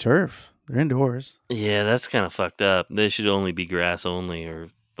 Usually turf. They're indoors. Yeah, that's kind of fucked up. They should only be grass only, or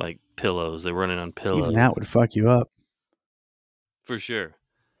like pillows. They're running on pillows. Even that would fuck you up. For sure.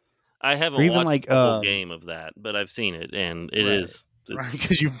 I haven't Or even watched like, the whole game of that, but I've seen it, and it Right. is. Right,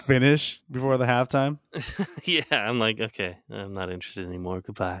 because you finish before the halftime. Yeah, I'm like, okay, I'm not interested anymore.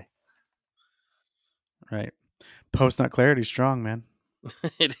 Goodbye. Right. Post nut clarity strong, man.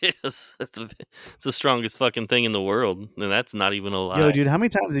 It is. It's the strongest fucking thing in the world, and that's not even a lie. Yo, dude, how many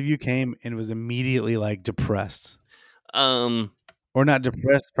times have you came and was immediately like depressed? Or not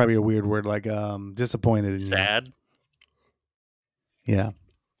depressed, probably a weird word, like disappointed in you. Sad, Yeah.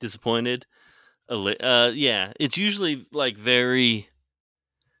 disappointed. Yeah, it's usually like very.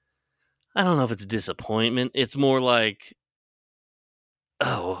 I don't know if it's disappointment. It's more like,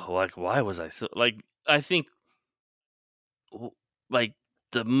 oh, like why was I so like? I think, like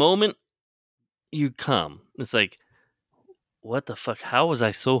the moment you come, it's like, what the fuck? How was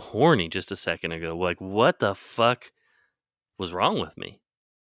I so horny just a second ago? Like, what the fuck was wrong with me?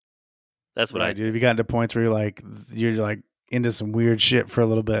 That's what Right, dude. Have you gotten to points where you're like into some weird shit for a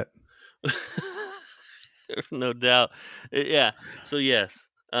little bit? No doubt. Yeah. So yes.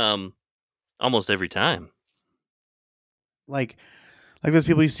 Almost every time. Like those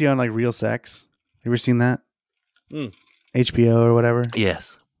people you see on like Real Sex. You ever seen that? Mm. HBO or whatever.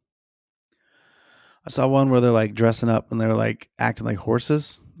 Yes. I saw one where they're like dressing up and they're like acting like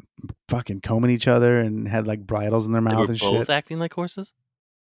horses, fucking combing each other and had like bridles in their They mouth were and both shit. acting like horses?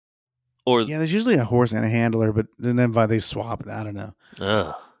 Or Yeah, there's usually a horse and a handler, but then they swap it. I don't know.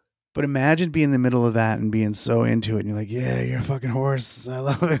 ugh. But imagine being in the middle of that and being so into it, and you're like, "Yeah, you're a fucking horse. I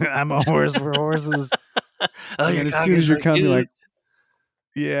love it. I'm a horse for horses." Oh, And your as cock soon is as you like come, you're huge. like,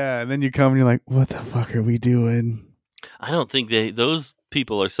 "Yeah," and then you come and you're like, "What the fuck are we doing?" I don't think those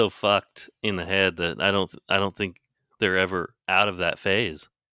people are so fucked in the head that I don't think they're ever out of that phase.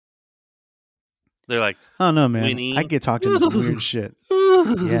 They're like, I don't know, man. I winning. get talked into some weird shit.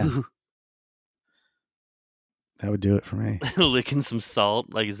 Yeah. That would do it for me. Licking some salt.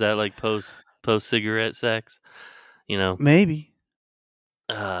 Like, is that like post cigarette sex? You know? Maybe.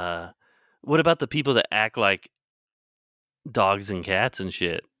 What about the people that act like dogs and cats and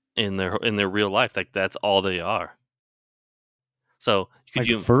shit in their real life? Like, that's all they are. So could Like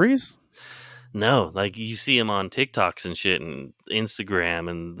you? furries? No, like you see them on TikToks and shit and Instagram,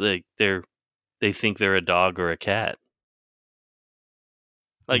 and they think they're a dog or a cat.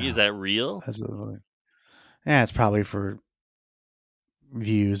 Like, is No. that real? That's yeah, it's probably for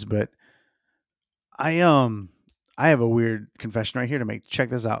views, but I have a weird confession right here to make.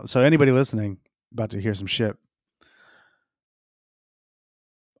 Check this out. So anybody listening about to hear some shit.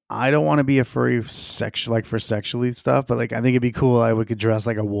 I don't want to be a furry for sexually stuff, but like I think it'd be cool. I could dress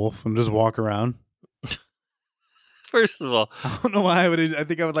like a wolf and just walk around. First of all, I don't know why I would. I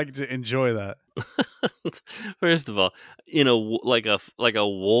think I would like to enjoy that. first of all, like a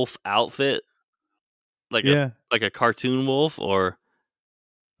wolf outfit, like Yeah, a cartoon wolf, or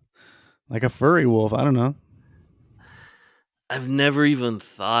like a furry wolf. I don't know. I've never even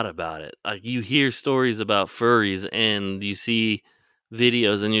thought about it. Like, you hear stories about furries and you see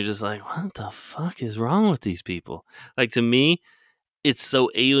videos and you're just like, what the fuck is wrong with these people? Like, to me, it's so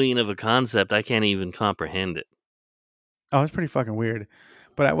alien of a concept, I can't even comprehend it. Oh, it's pretty fucking weird.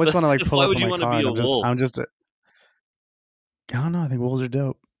 But I just want to like pull Why up would in you my want to car be and a wolf? I don't know. I think wolves are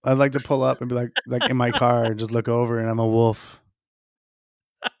dope. I'd like to pull up and be like in my car and just look over and I'm a wolf.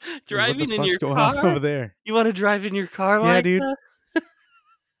 Like, what the Driving in fuck's your going on car? over there? You want to drive in your car Yeah, like dude. that?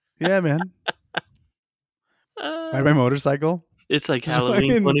 Yeah, man. Ride my motorcycle. It's like Just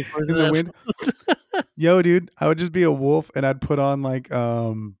Halloween in 24/7. the wind. Yo, dude, I would just be a wolf and I'd put on like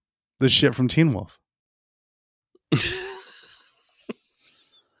the shit from Teen Wolf.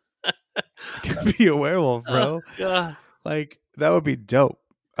 I could be a werewolf, Oh, bro. God. Like that would be dope.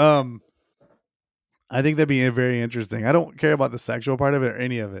 I think that'd be very interesting. I don't care about the sexual part of it or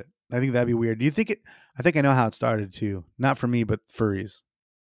any of it. I think that'd be weird. Do you think it? I think I know how it started too. Not for me, but furries.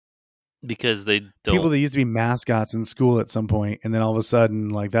 Because they People don't. that used to be mascots in school at some point, and then all of a sudden,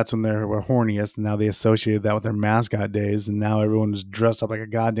 like that's when they were horniest, and now they associated that with their mascot days, and now everyone's dressed up like a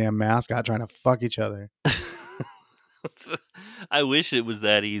goddamn mascot trying to fuck each other. I wish it was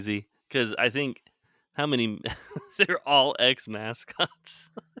that easy, because I think how many they're all ex mascots.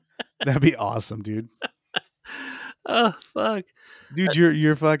 That'd be awesome, dude. Oh, fuck. Dude,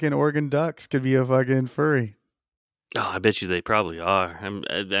 your fucking Oregon Ducks could be a fucking furry. Oh, I bet you they probably are.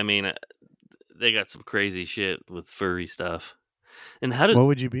 I mean, they got some crazy shit with furry stuff. And how did? What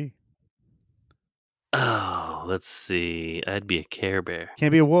would you be? Oh, let's see. I'd be a Care Bear.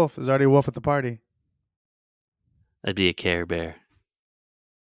 Can't be a wolf. There's already a wolf at the party. I'd be a Care Bear.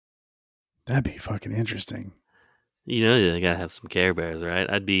 That'd be fucking interesting. You know they gotta have some Care Bears, right?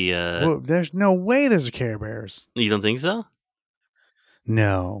 I'd be. Well, there's no way there's Care Bears. You don't think so?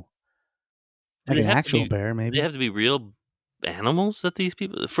 No. Do Like they an have to actual be? bear, They maybe. have to be real animals that these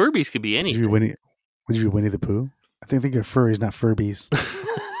people. Furbies could be Would you be anything. Winnie? Would you be Winnie the Pooh? I think they're furries, not Furbies.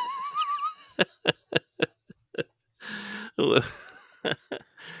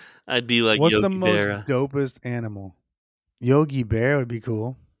 I'd be like What's the Yogi most Berra. dopest animal? Yogi Bear would be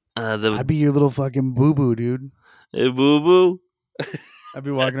cool. The I'd be your little fucking boo boo, dude. hey, boo boo. I'd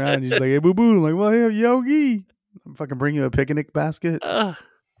be walking around and you're like, hey, boo boo. Like, well, hey, Yogi. I'm fucking bring you a picnic basket. I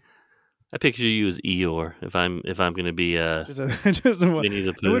picture you as Eeyore if I'm gonna be Just Winnie the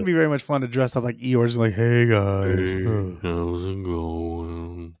it Pooh. wouldn't be very much fun to dress up like Eeyore. Just like, hey guys. Hey, Ugh. how's it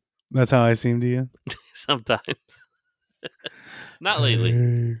going? That's how I seem to you. Sometimes, not lately.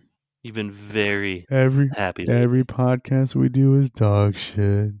 Hey, You've been very every happy lately. every podcast we do is dog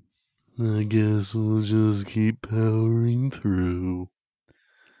shit. I guess we'll just keep powering through.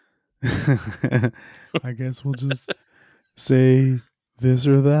 I guess we'll just say this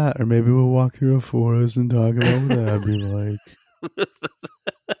or that, or maybe we'll walk through a forest and talk about what that'd be like.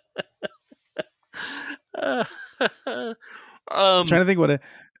 I'm trying to think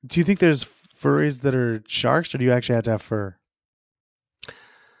do you think there's furries that are sharks, or do you actually have to have fur?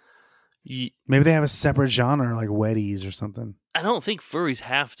 Maybe they have a separate genre, like wetties or something. I don't think furries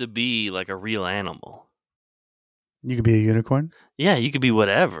have to be like a real animal. You could be a unicorn. Yeah, you could be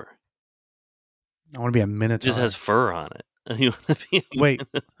whatever. I want to be a minotaur. Just has fur on it. You want to be a Wait,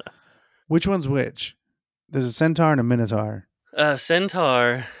 which one's which? There's a centaur and a minotaur.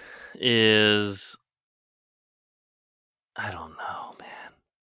 Centaur is, I don't know, man.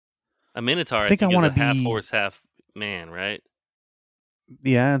 A minotaur, I think I is wanna a half be- horse, half man, right?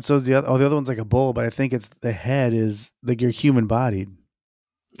 Yeah, and so is the other. Oh, the other one's like a bull, but I think it's the head is like you're human bodied.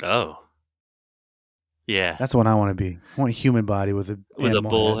 Oh, yeah, That's what I want to be. I want a human body with an with a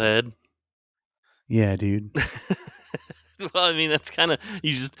animal bull head. head. Yeah, dude. Well, I mean, that's kind of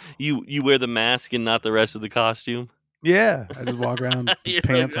you wear the mask and not the rest of the costume. Yeah, I just walk around with You're like,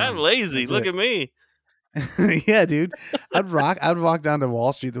 pants I'm on. lazy. That's Look it. at me. Yeah, dude. I'd walk down to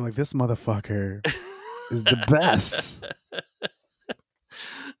Wall Street. They're like, this motherfucker is the best.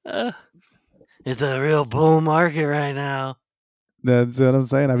 Uh, it's a real bull market right now. That's what I'm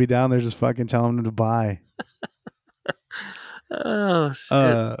saying. I'd be down there just fucking telling them to buy. Oh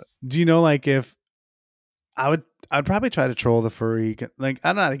shit! Do you know like if I'd probably try to troll the furry. Like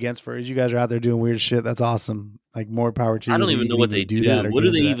I'm not against furries. You guys are out there doing weird shit. That's awesome. Like more power to I you don't that even you know can what they even do that do. or What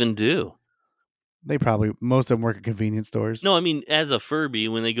get do they into that. even do? They probably most of them work at convenience stores. No, I mean, as a Furby,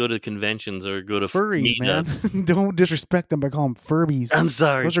 when they go to conventions or go to Furries, man. meetups. Don't disrespect them by calling them Furbies. I'm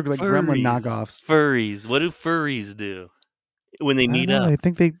sorry, Those are like gremlin furries. knockoffs. Furries. What do furries do when they I don't meet know. up? I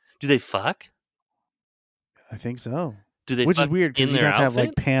think they. Do they fuck? I think so. Do they Which is fuck weird because in you'd their have to have like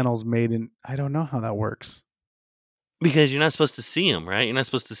outfit? panels made in. I don't know how that works. Because you're not supposed to see them, right? You're not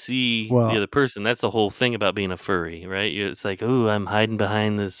supposed to see the Well, other person. That's the whole thing about being a furry, right? It's like, oh, I'm hiding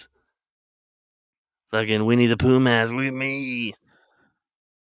behind this fucking Winnie the Pooh mask. Look at me.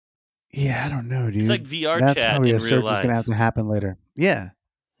 yeah, I don't know, It's like dude. VR That's chat probably in a real search that's gonna have life. to happen later. Yeah,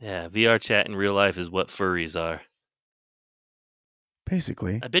 Yeah, VR chat in real life is what furries are.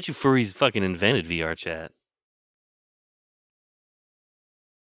 basically. I bet you furries fucking invented VR chat.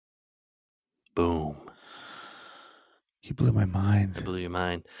 Boom. You blew my It mind. blew your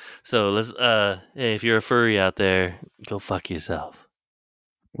mind. So let's hey, if you're a furry out there, go fuck yourself.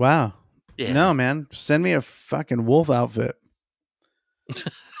 Wow. Yeah. No, man. Send me a fucking wolf outfit.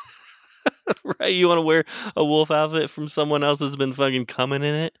 Right? You want to wear a wolf outfit from someone else that's been fucking coming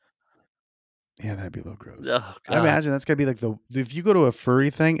in it? Yeah, that'd be a little gross. Oh I god. imagine that's gotta be like the if you go to a furry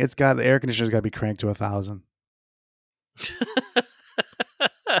thing, it's got the air conditioner's gotta be cranked to 1,000.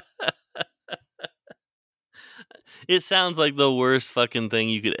 It sounds like the worst fucking thing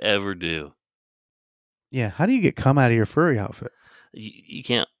you could ever do. Yeah, how do you get cum out of your furry outfit? You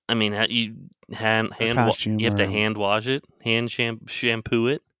can't. I mean, you Costume you have to or hand wash it, shampoo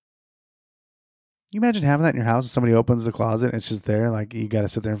it. you imagine having that in your house and somebody opens the closet and it's just there, like you gotta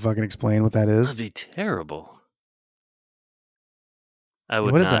sit there and fucking explain what that That'd is. be terrible. I Hey,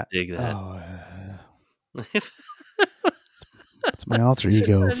 would what is not that? dig that. Oh, it's my alter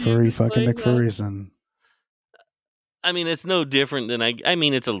ego, How do you furry fucking explain that? McFurryson. I mean, it's no different than I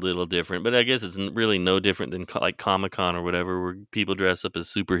mean, it's a little different, but I guess it's really no different than like Comic-Con or whatever, where people dress up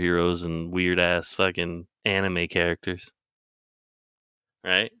as superheroes and weird ass fucking anime characters.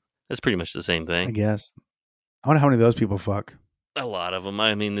 Right? That's pretty much the same I thing. guess. I wonder how many of those people fuck. A lot of them.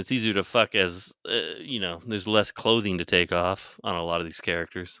 I mean, it's easier to fuck as there's less clothing to take off on a lot of these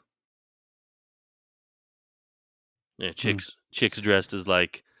characters. Yeah, chicks dressed as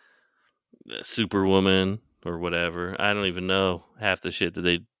like Superwoman or whatever. I don't even know half the shit that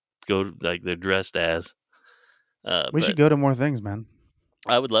they go like they're dressed as. We But should go to more things, man.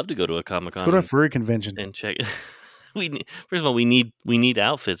 I would love to go to a Let's go to a Comic-Con furry convention. and check. First of all, we need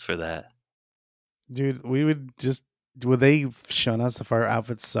outfits for that. Dude, would they shun us if our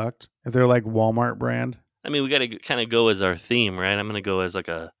outfits sucked? If they're like Walmart brand? I mean, we got to kind of go as our theme, right? I'm gonna go as like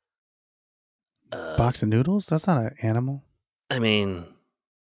a Box of noodles? That's not an animal. I mean,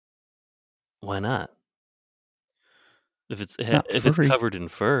 why not? If It's not if it's furry. covered in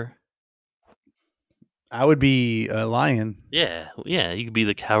fur, I would be a lion. yeah, you could be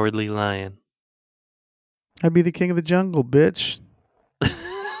the cowardly lion. I'd be the king of the jungle, bitch.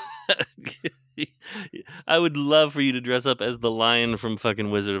 I would love for you to dress up as the lion from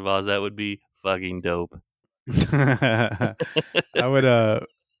fucking Wizard of Oz. That would be fucking dope. I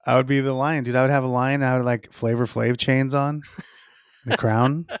would be the lion, dude. I would have a lion. I would like Flavor Flav chains on, and a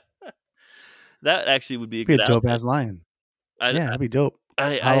crown. That actually would be a Be a good dope outfit. ass lion. I, Yeah, that'd be dope. I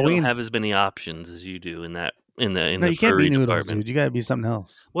don't Halloween. have as many options as you do in that in No, the you can't be furry noodles, department. dude. You gotta be something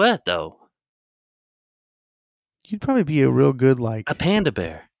else. What though? You'd probably be a real good like A panda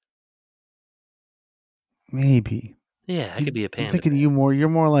bear. maybe. Yeah, I could be a I'm panda thinking bear. you're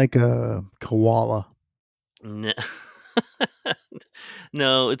more like a koala. No,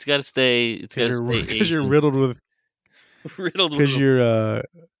 no, it's got to stay. It's got to stay Because you're Asian. riddled with Riddled because with. you're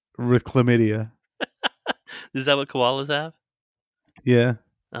with chlamydia. Is that what koalas have? Yeah.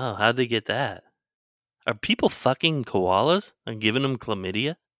 Oh, how'd they get that? Are people fucking koalas and giving them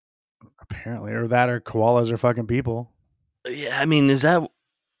chlamydia? Apparently. Or that or koalas are fucking people. Yeah, I mean, is that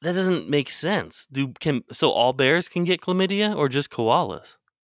That doesn't make sense. So all bears can get chlamydia or just koalas?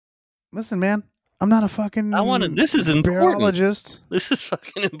 Listen, man, I'm not a fucking This is important. bearologist. This is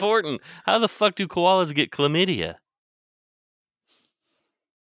fucking important. How the fuck do koalas get chlamydia?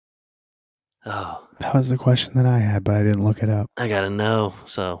 Oh, That was the question that I had, but I didn't look it up. I gotta know.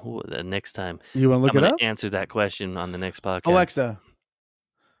 So next time, You want to look I'm it gonna up? answer that question on the next podcast. Alexa,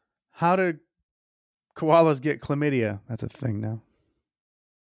 how do koalas get chlamydia? That's a thing now.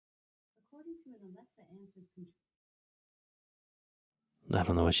 I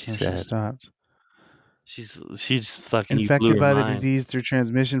don't know what she Oh, said. she stopped. She's fucking you blew Infected her by the mind. disease through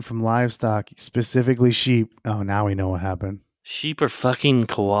transmission from livestock, specifically sheep. Oh, now we know what happened. Sheep are fucking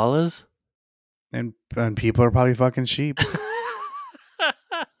koalas? And people are probably fucking sheep.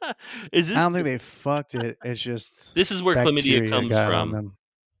 Is this I don't think they fucked it. It's just this is where chlamydia bacteria comes got on from? them.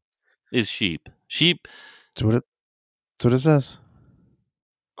 Is sheep. Sheep. That's what it says.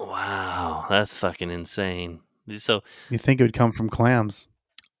 Wow, that's fucking insane. So You think it would come from clams?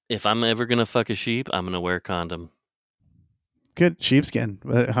 if I'm ever gonna fuck a sheep, I'm gonna wear a condom. Good sheepskin.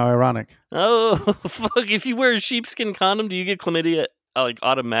 But how ironic. Oh fuck! If you wear a sheepskin condom, do you get chlamydia like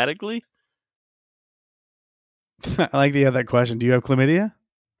automatically? I like that question. Do you have chlamydia?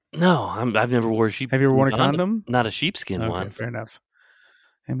 No, I've never wore a sheep. Have you ever worn a condom? Not a sheepskin Okay, one. fair enough.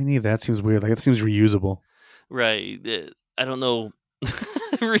 I mean, either that seems weird. Like it seems reusable. Right. I don't know.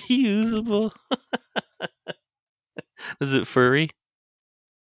 Reusable. Is it furry?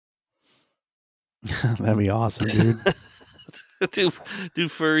 That'd be awesome, dude. do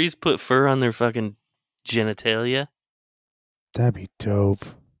furries put fur on their fucking genitalia? That'd be dope.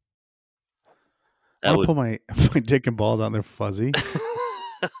 I want to pull my dick and balls on. They're fuzzy.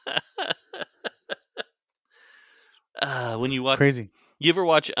 When you watch Crazy. You ever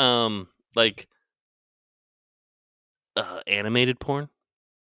watch like animated porn?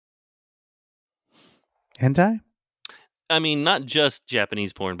 Hentai? I mean, not just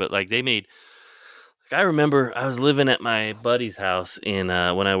Japanese porn, but like they made. Like I remember, I was living at my buddy's house in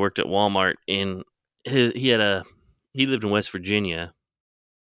when I worked at Walmart. He lived in West Virginia,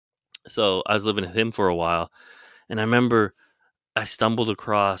 so I was living with him for a while, and I remember I stumbled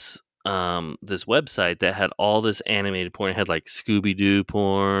across this website that had all this animated porn. It had like Scooby Doo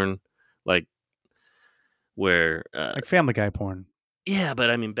porn, like where Like Family Guy porn. yeah, but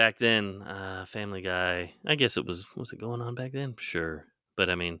I mean back then, Family Guy. I guess it was it going on back then? Sure, but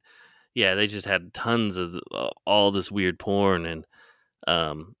I mean, yeah, they just had tons of all this weird porn and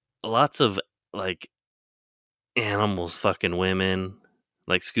lots of like animals fucking women.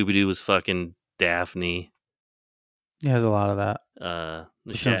 Like Scooby Doo was fucking Daphne. Yeah, there's a lot of that.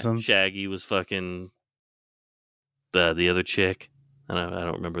 The Simpsons. Shaggy was fucking the other chick. I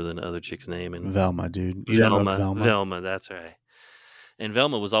don't remember the other chick's name. And Velma, dude. You don't know Velma? Velma, that's right. And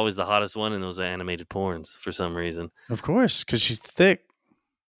Velma was always the hottest one in those animated porns for some reason. Of course, because she's thick.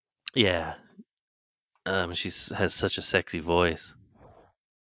 Yeah. She has such a sexy voice.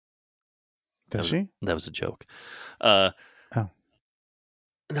 Does she? That was a joke. Oh.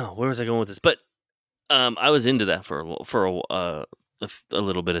 No, where was I going with this? But I was into that for a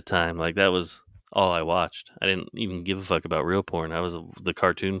little bit of time. Like that was all I watched. I didn't even give a fuck about real porn. The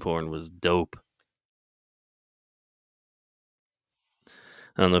cartoon porn was dope.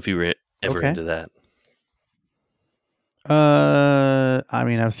 I don't know if you were ever into that. I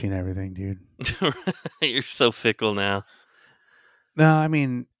mean, I've seen everything, dude. You're so fickle now. No, I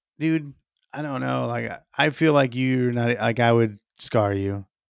mean, dude, I don't know. Like, I feel like you're not like I would scar you.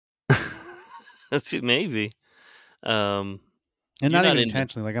 Maybe. And not even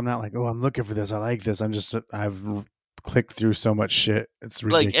intentionally. Like, I'm not like, oh, I'm looking for this. I like this. I've clicked through so much shit. It's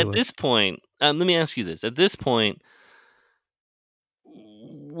ridiculous. Like at this point, let me ask you this. At this point,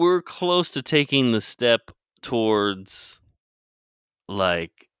 we're close to taking the step towards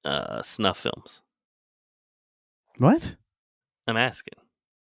like snuff films. What? I'm asking.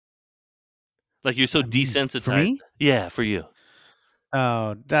 Like you're so desensitized. For me? Yeah, for you.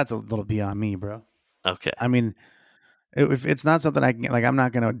 Oh, that's a little beyond me, bro. Okay. I mean, if it's not something I can like, I'm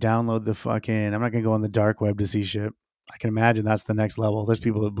not gonna download I'm not gonna go on the dark web to see shit. I can imagine that's the next level. There's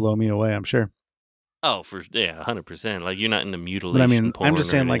people that blow me away, I'm sure. Oh, 100%. Like you're not into mutilation. But I mean, porn I'm just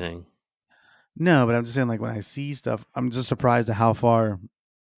saying, like, no, but I'm just saying, like, when I see stuff, I'm just surprised at how far,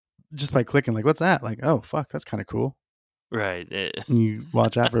 just by clicking, like, what's that? Like, oh fuck, that's kind of cool. Right. And you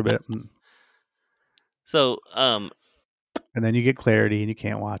watch that for a bit. So, and then you get clarity and you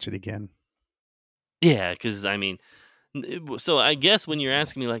can't watch it again. Yeah, because I mean, so I guess when you're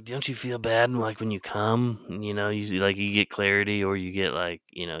asking me, like, don't you feel bad, like when you come, you get clarity, or you get like,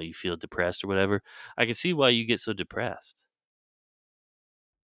 you feel depressed or whatever. I can see why you get so depressed.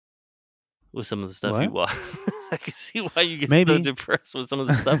 with some of the stuff you What? watch. I can see why you get so Maybe. depressed with some of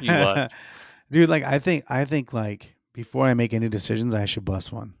the stuff you watch. Dude, like I think like before I make any decisions, I should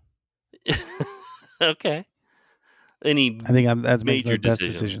bust one. Okay. Any I think that makes my major best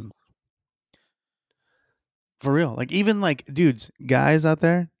decisions? decisions. For real. Like even like dudes, guys out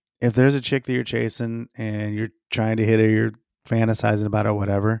there, if there's a chick that you're chasing and you're trying to hit her, you're fantasizing about it,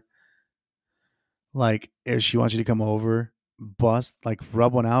 whatever. Like if she wants you to come over, bust, like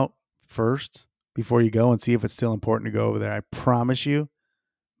rub one out first before you go and see if it's still important to go over there. I promise you,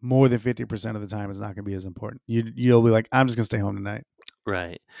 more than 50% of the time it's not gonna be as important. You'll be like, I'm just gonna stay home tonight.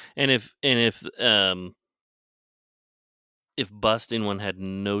 Right. And if busting one had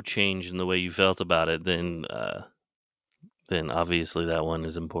no change in the way you felt about it, then obviously that one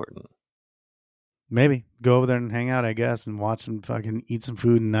is important. Maybe go over there and hang out, I guess, and watch them fucking eat some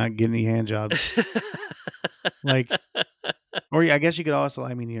food and not get any hand jobs. Like, or I guess you could also,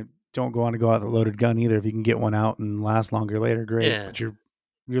 I mean, you don't go on to go out with a loaded gun either. If you can get one out and last longer later, great. Yeah. But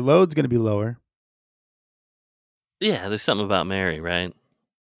your load's going to be lower. Yeah, there's something about Mary, right?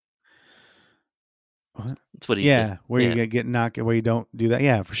 What? That's what he Yeah, did. where Yeah. you get knocked, where you don't do that.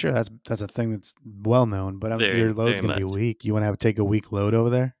 Yeah, for sure. That's a thing that's well known. But your load's Very going to be much. weak. You want to take a weak load over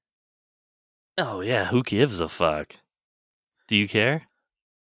there? Oh yeah, who gives a fuck? Do you care?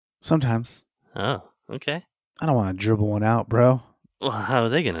 Sometimes. Oh, okay. I don't want to dribble one out, bro. Well, how are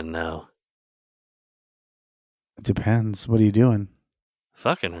they gonna know? It depends. What are you doing?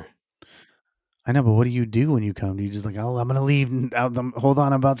 Fucking her. I know, but what do you do when you come? Do you just like, oh, I'm gonna leave? Hold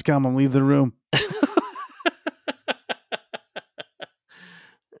on, I'm about to come. I'm leave the room.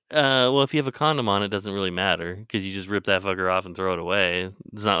 Well, if you have a condom on, it doesn't really matter because you just rip that fucker off and throw it away.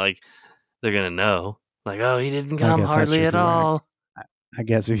 It's not like they're gonna know. Like, oh, he didn't I come guess that's hardly true. at all. I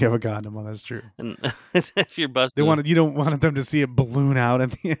guess if you have a condom on, that's true. And if you're busting, You don't want them to see it balloon out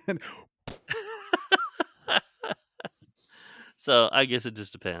at the end. So I guess it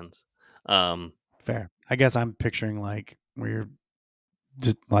just depends. Fair. I guess I'm picturing like where you're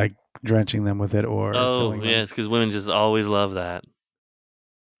just like drenching them with it or Oh filling them. yes, because women just always love that.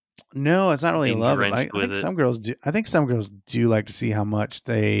 No, it's not really Being love. drenched I with think it. some girls do. I think some girls do like to see how much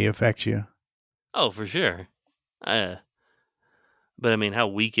they affect you. Oh, for sure. But I mean, how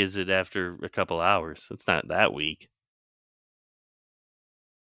weak is it after a couple hours? It's not that weak.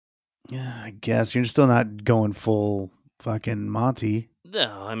 Yeah, I guess you're still not going full fucking Monty.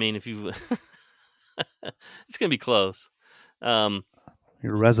 No, I mean, if you, it's gonna be close. Your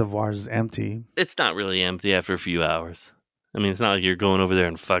reservoir is empty. It's not really empty after a few hours. I mean, it's not like you're going over there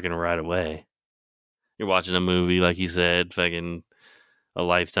and fucking right away. You're watching a movie, like you said, fucking a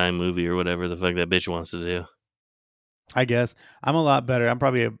Lifetime movie or whatever the fuck that bitch wants to do. I guess I'm a lot better. I'm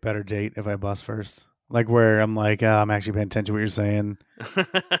probably a better date if I bust first. Like where I'm like, oh, I'm actually paying attention to what you're saying.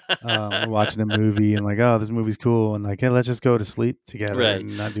 We're watching a movie and like, oh, this movie's cool, and like, hey, let's just go to sleep together Right.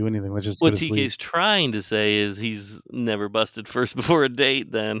 and not do anything. Let's just What go to sleep. TK's trying to say is he's never busted first before a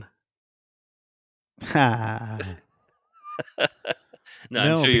date. Then No,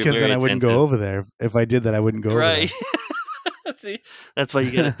 I'm sure you're because very then I wouldn't go attentive. over there. If I did that, I wouldn't go Right. over See, that's why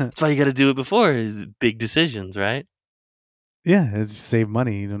you gotta. That's why you gotta do it before is big decisions, right? there. Yeah, it's save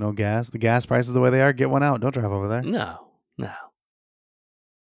money. You don't know gas. The gas prices the way they are. Get one out. Don't drive over there. No.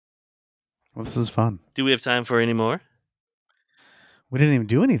 Well, this is fun. Do we have time for any more? We didn't even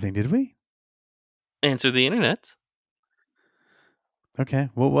do anything, did we? Answer the internet. Okay.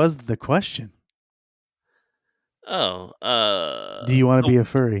 What was the question? Oh, Do you want to be a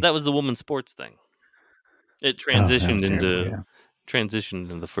furry? that was the woman sports thing. It Oh, that was transitioned terrible, into yeah.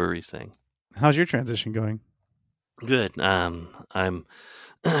 the furries thing. How's your transition going? Good.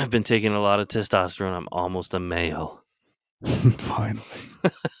 I've been taking a lot of testosterone. I'm almost a male. Finally.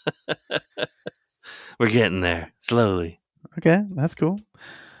 We're getting there slowly. Okay, that's cool.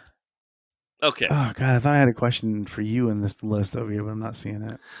 Okay. Oh God, I thought I had a question for you in this list over here, but I'm not seeing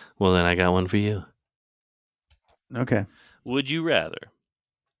it. Well, then I got one for you. Okay. Would you rather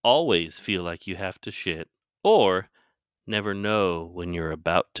always feel like you have to shit or never know when you're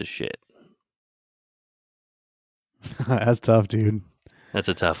about to shit? That's tough, dude. That's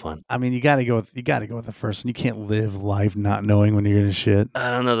a tough one. I mean, you gotta go with the first one. You can't live life not knowing when you're gonna shit. I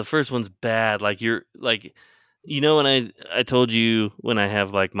don't know. The first one's bad. Like you're like, when I told you when I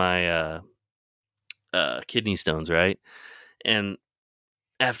have like my kidney stones, right? And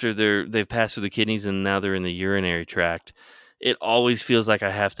after they've passed through the kidneys and now they're in the urinary tract, it always feels like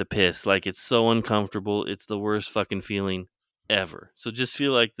I have to piss. Like it's so uncomfortable. It's the worst fucking feeling ever. So just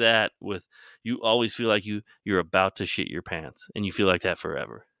feel like that with you always feel like you're about to shit your pants and you feel like that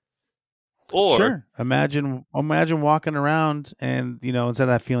forever. Or Sure. Imagine walking around and, instead of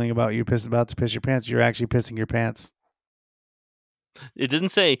that feeling about you about to piss your pants, you're actually pissing your pants. it doesn't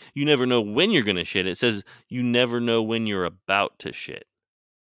say you never know when you're going to shit. It says you never know when you're about to shit.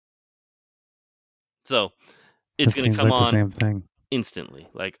 So it's That going to seems come like the on same thing. instantly.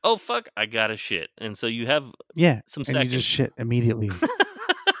 Like, oh, fuck, I got to shit. And so you have Yeah. some And you seconds. just shit immediately.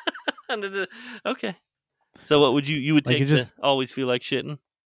 Okay. So what would you would Like, take it just, to always feel like shitting?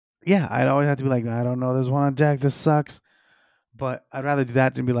 yeah, I'd always have to be like, I don't know, there's one on deck. This sucks. But I'd rather do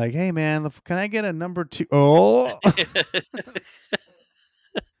that than be like, hey, man, can I get a number 2? Oh.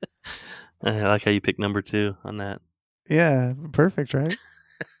 I like how you pick number 2 on that. Yeah. Perfect, right?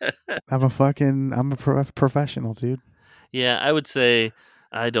 I'm a professional, dude. Yeah, I would say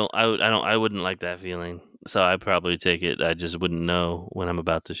I wouldn't like that feeling. So I'd probably take it. I just wouldn't know when I'm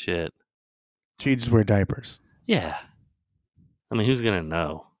about to shit. So you just wear diapers. Yeah. I mean, who's going to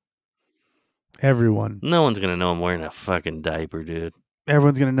know? Everyone. No one's going to know I'm wearing a fucking diaper, dude.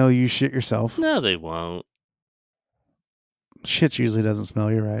 Everyone's going to know you shit yourself. No, they won't. Shit usually doesn't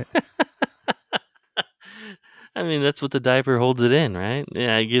smell, you're right. I mean, that's what the diaper holds it in, right?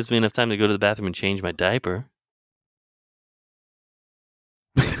 Yeah, it gives me enough time to go to the bathroom and change my diaper.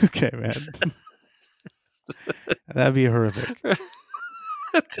 Okay, man. That'd be horrific.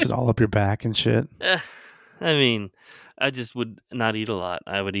 Just all up your back and shit. I mean, I just would not eat a lot.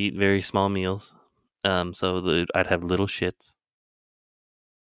 I would eat very small meals. So I'd have little shits.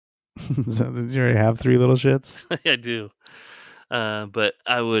 Did you already have 3 little shits? I do. But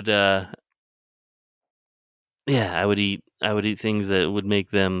I would I would eat things that would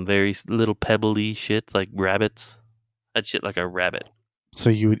make them very little pebbly shits like rabbits. I'd shit like a rabbit. So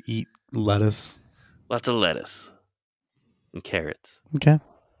you would eat lettuce? Lots of lettuce and carrots. Okay.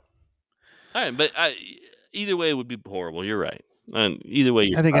 All right, but either way would be horrible. You're right. And either way,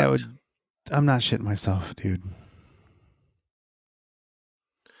 you're I think fucked. I would. I'm not shitting myself, dude.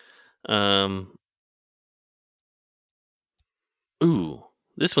 Ooh,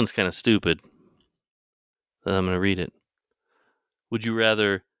 this one's kind of stupid. I'm going to read it. Would you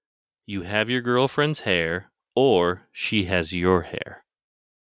rather you have your girlfriend's hair or she has your hair?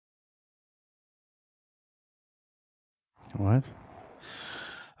 What?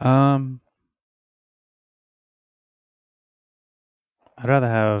 I'd rather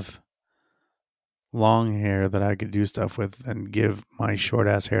have long hair that I could do stuff with than give my short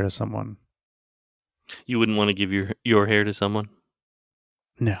ass hair to someone. You wouldn't want to give your hair to someone?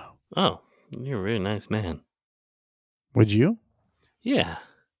 No. Oh, you're a really nice man. Would you? Yeah.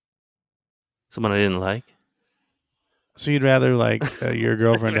 Someone I didn't like? So you'd rather like your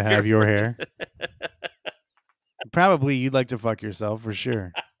girlfriend to have your hair? Probably you'd like to fuck yourself for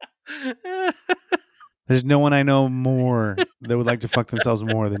sure. There's no one I know more that would like to fuck themselves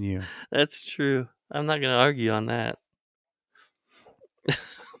more than you. That's true. I'm not going to argue on that.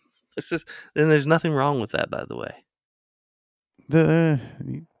 Then there's nothing wrong with that, by the way.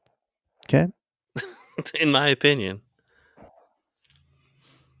 Okay. In my opinion.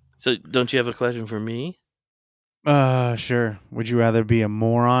 So don't you have a question for me? Sure. Would you rather be a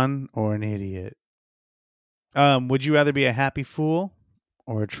moron or an idiot? Would you rather be a happy fool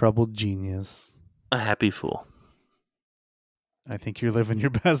or a troubled genius? A happy fool. I think you're living your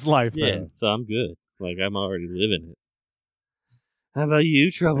best life Yeah, then. so I'm good. Like, I'm already living it. How about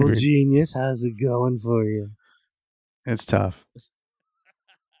you, troubled Agreed. genius? How's it going for you? It's tough.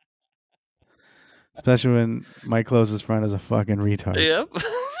 Especially when my closest friend is a fucking retard. Yep.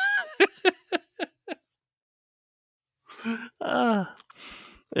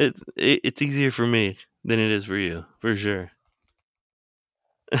 It's easier for me than it is for you, for sure.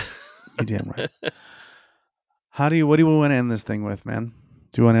 You're damn right. What do you want to end this thing with, man?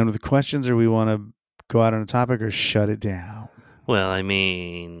 Do you want to end with the questions, or we want to go out on a topic, or shut it down? Well, I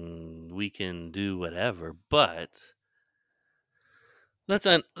mean, we can do whatever, but let's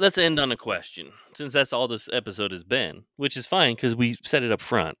end on a question, since that's all this episode has been, which is fine because we set it up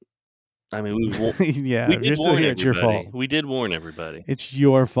front. I mean, yeah, we if did you're still warn here, it's your everybody. fault. We did warn everybody. It's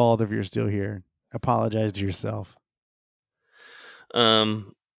your fault if you're still here. Apologize to yourself.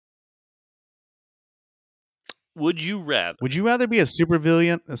 Would you rather? Would you rather be a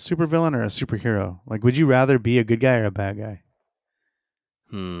supervillain, or a superhero? Like, would you rather be a good guy or a bad guy?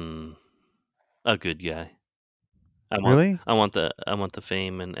 A good guy. Really? I want the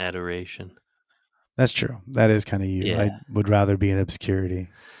fame and adoration. That's true. That is kind of you. Yeah. I would rather be in obscurity.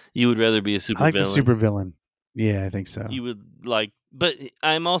 You would rather be a supervillain. I like the supervillain. Yeah, I think so. You would like, but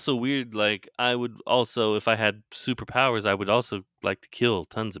I'm also weird. Like, I would also, if I had superpowers, I would also like to kill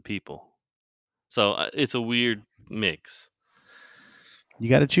tons of people. So it's a weird mix. You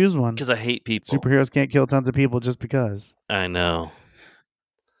got to choose one. because I hate people. Superheroes can't kill tons of people just because. I know.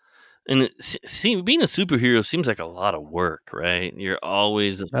 And being a superhero seems like a lot of work, right? You're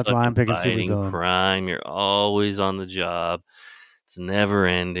always That's why I'm picking fighting supervillain. crime. You're always on the job. It's never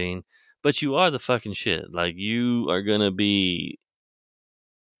ending. But you are the fucking shit. Like, you are going to be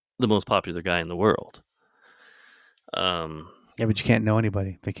the most popular guy in the world. Yeah, but you can't know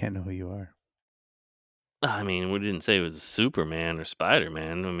anybody. They can't know who you are. I mean, we didn't say it was Superman or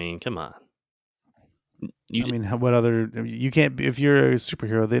Spider-Man. I mean, come on. What other? You can't. If you're a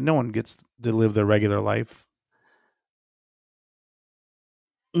superhero, then no one gets to live their regular life.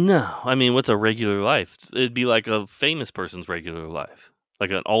 No, I mean, what's a regular life? It'd be like a famous person's regular life, like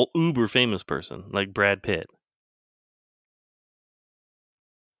an uber famous person, like Brad Pitt,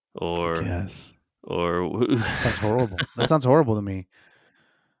 or Yes, or sounds horrible. That sounds horrible to me.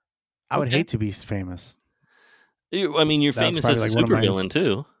 I would Okay. hate to be famous. I mean, you're That's famous as probably a like one of my- supervillain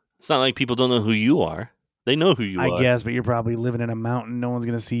too. It's not like people don't know who you are. They know who you I are. guess, but you're probably living in a mountain. No one's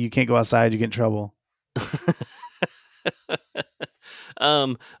gonna see you. Can't go outside. You get in trouble.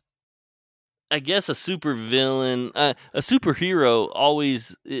 I guess a supervillain, a superhero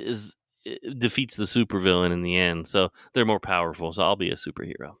always defeats the supervillain in the end. So they're more powerful. So I'll be a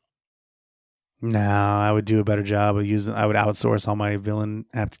superhero. No, I would do a better job of using. I would outsource all my villain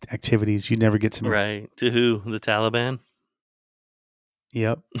activities. You'd never get to me. Right. To who? The Taliban?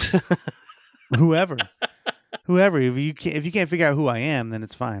 Yep. Whoever. If you can't figure out who I am, then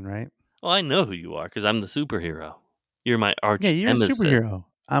it's fine, right? Well, I know who you are because I'm the superhero. You're my arch Yeah, you're nemesis. a superhero.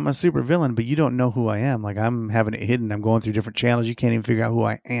 I'm a super villain, but you don't know who I am. Like, I'm having it hidden. I'm going through different channels. You can't even figure out who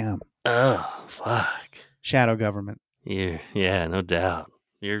I am. Oh, fuck. Shadow government. Yeah, no doubt.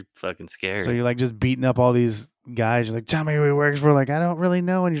 You're fucking scary. So you're like just beating up all these guys. You're like, tell me who he works for. Like, I don't really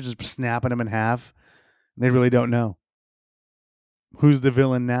know. And you're just snapping them in half. They really don't know. Who's the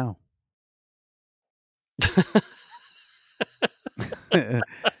villain now?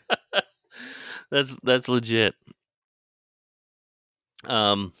 That's legit.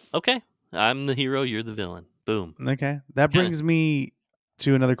 Okay. I'm the hero, you're the villain. Boom. Okay. That brings me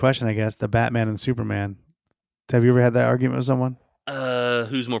to another question, I guess. The Batman and Superman. Have you ever had that argument with someone?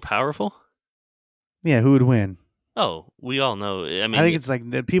 Who's more powerful? Yeah, who would win? Oh, we all know. I mean, I think it's like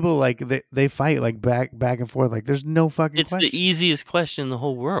the people like they fight like back and forth. Like there's no fucking it's question. the easiest question in the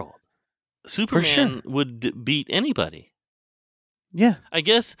whole world. Superman would beat anybody. Yeah. I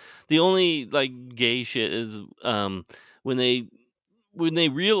guess the only like gay shit is when they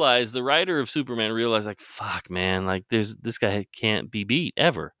realize, the writer of Superman realized, like, fuck, man, like this guy can't be beat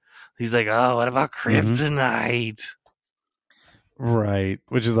ever. He's like, oh, what about kryptonite? Right.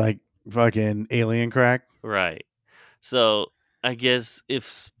 Which is like fucking alien crack. Right. So I guess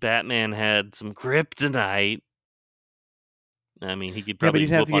if Batman had some kryptonite, I mean, he could probably but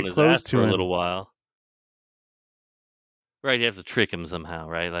he'd have to whoop on get his close ass to for a him. little while. Right, you have to trick him somehow,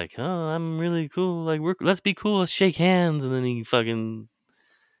 right? Like, oh, I'm really cool. Like, let's be cool. Let's shake hands, and then he fucking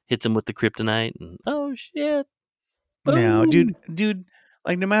hits him with the kryptonite, and oh shit! No, Boom. dude.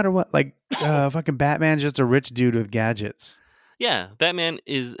 Like no matter what, like fucking Batman's just a rich dude with gadgets. Yeah, Batman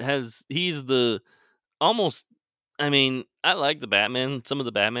he's the almost. I mean, I like the Batman. Some of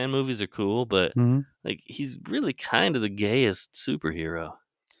the Batman movies are cool, but like he's really kind of the gayest superhero.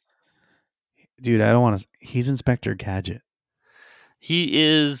 Dude, I don't want to. He's Inspector Gadget. He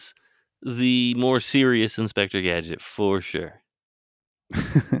is the more serious Inspector Gadget for sure,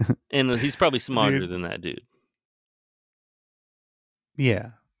 and he's probably smarter than that dude.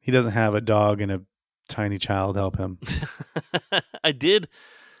 Yeah, he doesn't have a dog and a tiny child help him. I did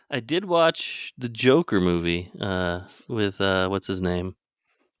watch the Joker movie with what's his name,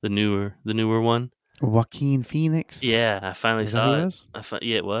 the newer one, Joaquin Phoenix. Yeah, I finally saw it.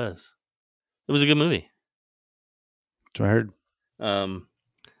 Yeah, it was. It was a good movie. That's what I heard.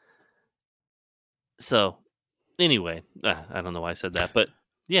 So anyway, I don't know why I said that, but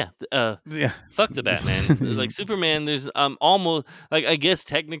yeah, fuck the Batman. Like Superman, there's almost like, I guess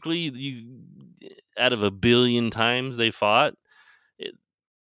technically you out of 1 billion times they fought,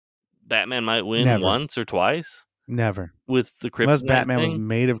 Batman might win once or twice. Never. With the kryptonite unless Batman thing. was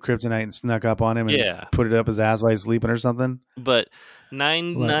made of kryptonite and snuck up on him and put it up his ass while he's sleeping or something. But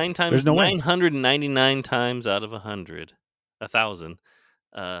nine times, there's no 999 times out of 100, 1,000,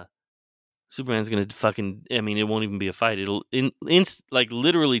 Superman's gonna fucking. I mean, it won't even be a fight. It'll like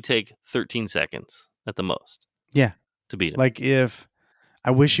literally take 13 seconds at the most. Yeah, to beat him. Like if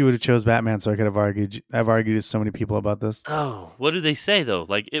I wish you would have chose Batman, so I could have argued. I've argued with so many people about this. Oh, what do they say though?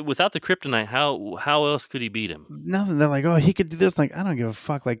 Like without the kryptonite, how else could he beat him? Nothing. They're like, oh, he could do this. Like, I don't give a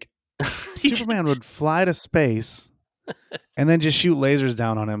fuck. Like, Superman would fly to space. and then just shoot lasers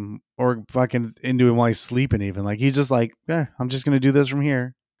down on him or fucking into him while he's sleeping. Even like he's just like, yeah, I'm just gonna do this from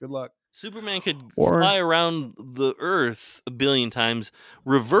here. Good luck. Superman could Or fly around the Earth a billion times,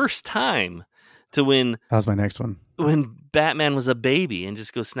 reverse time to that was my next one. when Batman was a baby and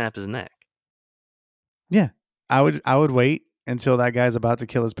just go snap his neck. Yeah, I would wait until that guy's about to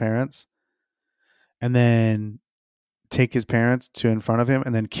kill his parents, and then take his parents to in front of him,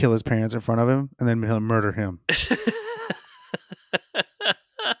 and then kill his parents in front of him, and then he'll murder him.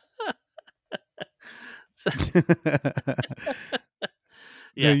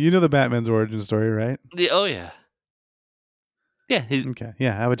 Yeah, you know the Batman's origin story, right? oh yeah, yeah. He's Okay,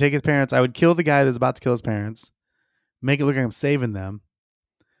 yeah. I would take his parents. I would kill the guy that's about to kill his parents, make it look like I'm saving them.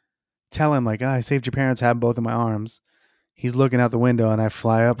 Tell him like, I saved your parents. Have them both in my arms. He's looking out the window, and I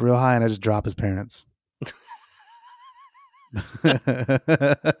fly up real high, and I just drop his parents.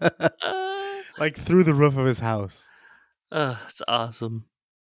 Like through the roof of his house. it's awesome.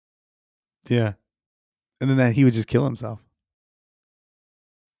 Yeah. And then he would just kill himself.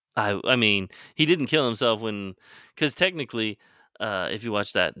 I mean, he didn't kill himself because technically, if you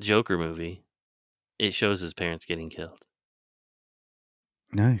watch that Joker movie, it shows his parents getting killed.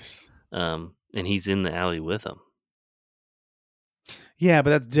 Nice. And he's in the alley with them. Yeah,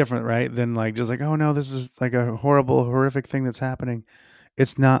 but that's different, right? Than like just like, oh no, this is like a horrible, horrific thing that's happening.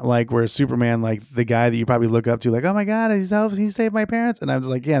 It's not like where Superman, like the guy that you probably look up to, like, oh my god, he saved my parents, and I was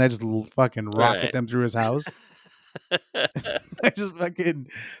like, yeah, and I just fucking rocket them through his house. I just fucking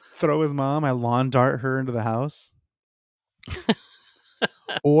throw his mom, I lawn dart her into the house.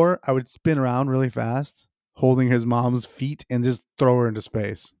 Or I would spin around really fast, holding his mom's feet, and just throw her into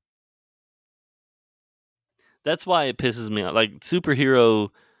space. That's why it pisses me off. Like superhero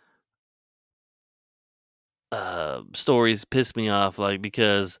stories piss me off, like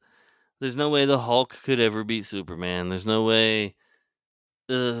because there's no way the Hulk could ever beat Superman. There's no way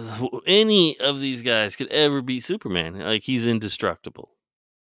any of these guys could ever beat Superman. Like he's indestructible.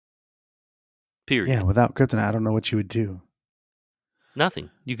 Period. Yeah, without kryptonite, I don't know what you would do.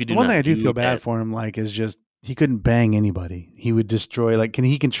 Nothing. You could do the one nothing. thing I do feel bad for him, like, is just he couldn't bang anybody. He would destroy. Like, can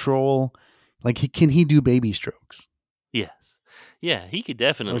he control? Like, can he do baby strokes? Yes. Yeah, he could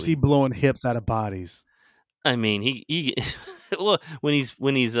definitely. Or is he blowing hips out of bodies? I mean, he well, when he's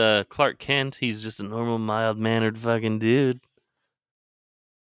Clark Kent, he's just a normal, mild mannered fucking dude,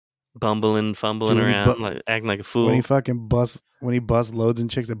 bumbling, fumbling around, like acting like a fool. When he fucking busts loads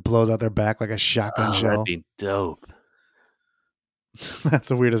and chicks, that blows out their back like a shotgun shell. That'd be dope. That's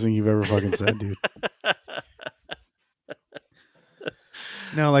the weirdest thing you've ever fucking said, dude.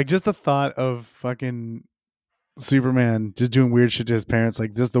 No, like just the thought of fucking Superman just doing weird shit to his parents,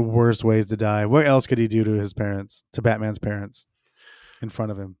 like just the worst ways to die. What else could he do to his parents, to Batman's parents, in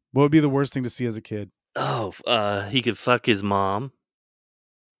front of him? What would be the worst thing to see as a kid? Oh, he could fuck his mom,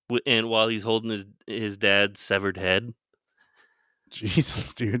 and while he's holding his dad's severed head.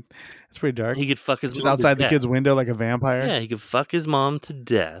 Jesus, dude, that's pretty dark. He could fuck his just mom outside to the kid's window like a vampire. Yeah, he could fuck his mom to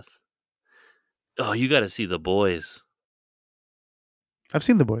death. Oh, you got to see The Boys. I've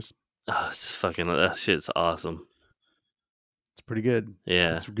seen The Boys. Oh, it's fucking that shit's awesome. It's pretty good.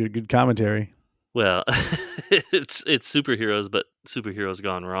 Yeah, it's good commentary. Well, it's superheroes, but superheroes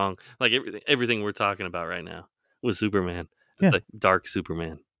gone wrong. Like everything we're talking about right now with Superman. It's like dark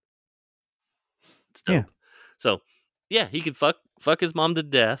Superman. It's dope. Yeah. So, yeah, he could fuck his mom to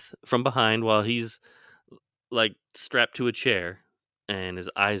death from behind while he's like strapped to a chair and his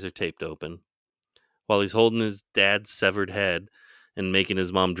eyes are taped open while he's holding his dad's severed head and making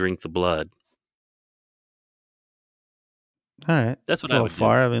his mom drink the blood. All right. That's what I would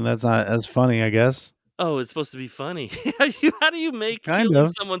far. do. I mean, that's not as funny, I guess. Oh, it's supposed to be funny. How do you make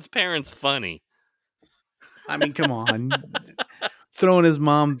killing someone's parents funny? I mean, come on. Throwing his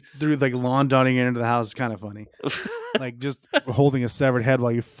mom through, like, lawn darting into the house is kind of funny. Like, just holding a severed head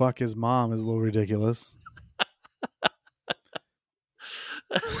while you fuck his mom is a little ridiculous.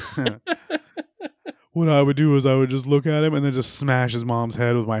 What I would do is I would just look at him and then just smash his mom's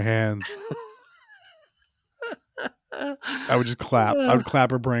head with my hands. I would just clap. I would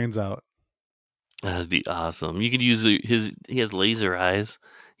clap her brains out. That'd be awesome. You could use he has laser eyes.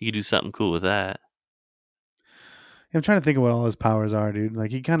 You could do something cool with that. I'm trying to think of what all his powers are, dude.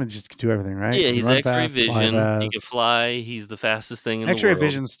 Like, he kind of just can do everything, right? Yeah, he's X-ray vision. He can fly. He's the fastest thing in the world. X-ray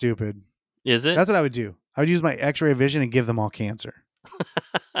vision's stupid. Is it? That's what I would do. I would use my X-ray vision and give them all cancer.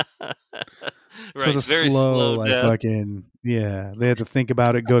 So it's a slow like death. Fucking, yeah. They have to think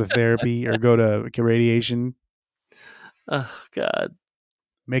about it, go to therapy or go to radiation. Oh, God.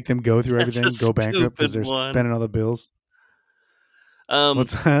 Make them go through everything, go bankrupt because they're spending all the bills.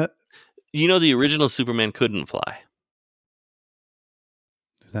 What's that? You know, the original Superman couldn't fly.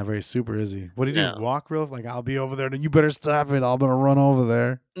 He's not very super, is he? What do you do? No. Walk real? Like, I'll be over there, and you better stop it. I'm gonna run over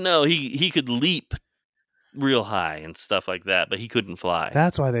there. No, he could leap real high and stuff like that, but he couldn't fly.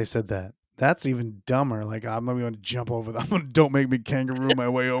 That's why they said that. That's even dumber. Like, I'm not going to jump over them. Don't make me kangaroo my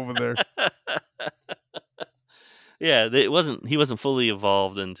way over there. Yeah, he wasn't fully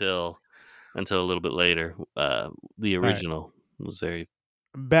evolved until a little bit later. The original was very.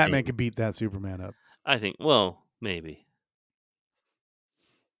 Batman could beat that Superman up. I think. Well, maybe.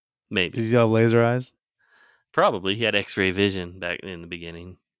 Does he have laser eyes? Probably. He had X-ray vision back in the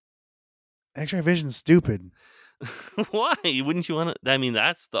beginning. X-ray vision's stupid. Why wouldn't you want to? I mean,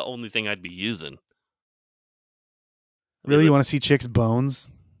 that's the only thing I'd be using. Really, you want to see chicks'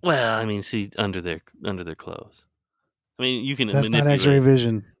 bones? Well, I mean, see under their clothes. I mean, you can. That's not X-ray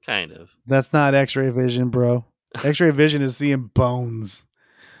vision. Kind of. That's not X-ray vision, bro. X-ray vision is seeing bones.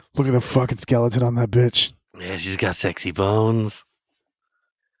 Look at the fucking skeleton on that bitch. Yeah, she's got sexy bones.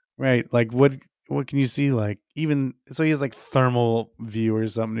 Right. Like, what can you see? Like, even so, he has like thermal view or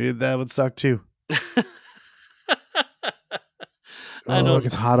something. That would suck too. Oh, look,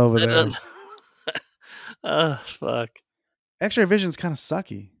 it's hot over there. Oh, fuck. X-ray vision's kind of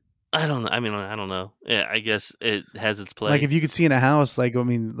sucky. I don't know. I mean, I don't know. Yeah, I guess it has its place. Like, if you could see in a house, like, I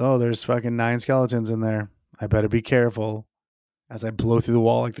mean, oh, there's fucking 9 skeletons in there. I better be careful as I blow through the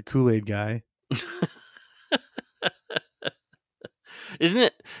wall like the Kool-Aid guy.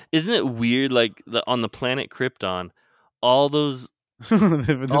 Isn't it weird? Like on the planet Krypton, all those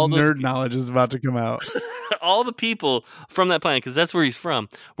nerd knowledge is about to come out. all the people from that planet, because that's where he's from,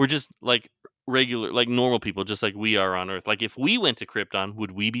 were just like regular, like normal people, just like we are on Earth. Like if we went to Krypton,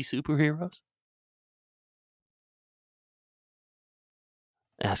 would we be superheroes?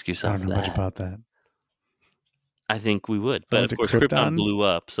 Ask yourself. I don't know much about that. I think we would, but of course Krypton blew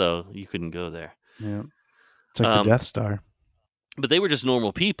up, so you couldn't go there. Yeah, it's like the Death Star. But they were just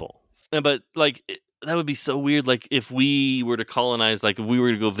normal people. But like that would be so weird. Like if we were to colonize, like if we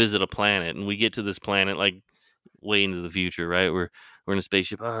were to go visit a planet, and we get to this planet, like way into the future, right? We're in a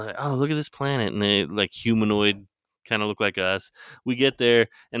spaceship. Oh, look at this planet, and they like humanoid, kind of look like us. We get there,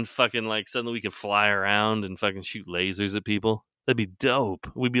 and fucking like suddenly we can fly around and fucking shoot lasers at people. That'd be dope.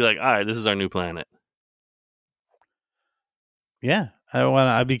 We'd be like, all right, this is our new planet. Yeah,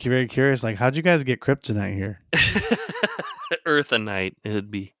 I'd be very curious. Like, how'd you guys get kryptonite here? Earthenite. It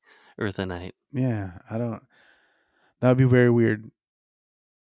would be Earthenite. Yeah, that would be very weird.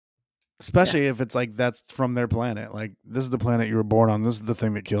 Especially if it's like that's from their planet. Like, this is the planet you were born on. This is the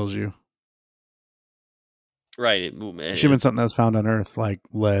thing that kills you. Right. It should have been something that was found on Earth, like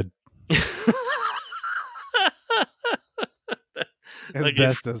lead.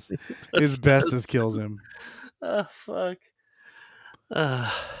 Asbestos. Asbestos kills him. Oh, fuck.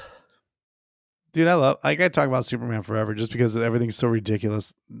 Dude, I talk about Superman forever just because everything's so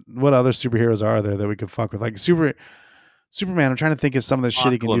ridiculous. What other superheroes are there that we could fuck with? Like Superman, I'm trying to think of some of the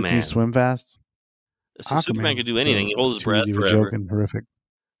shit he can do. Can he swim fast? So Superman can do anything. He holds his breath forever. Joke and horrific.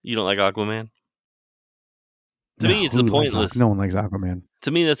 You don't like Aquaman? To me, it's pointless. No one likes Aquaman.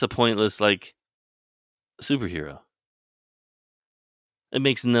 To me, that's a pointless like superhero. It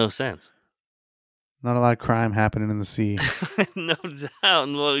makes no sense. Not a lot of crime happening in the sea. No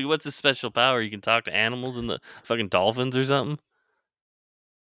doubt. What's his special power? You can talk to animals and the fucking dolphins or something?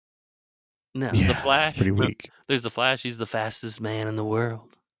 No, yeah, the Flash. Pretty weak. There's the Flash. He's the fastest man in the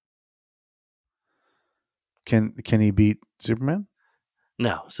world. Can he beat Superman?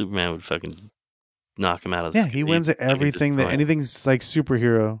 No, Superman would fucking knock him out of the sky. He wins at everything that anything's like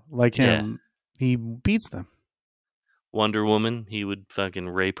superhero like him. Yeah. He beats them. Wonder Woman, he would fucking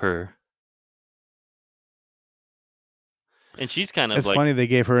rape her. And she's kind of it's funny they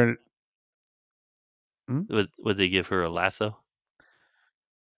gave her would they give her a lasso?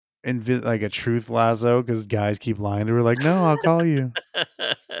 Like a truth lasso because guys keep lying to her like, no, I'll call you.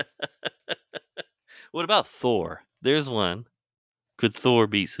 What about Thor? There's one. Could Thor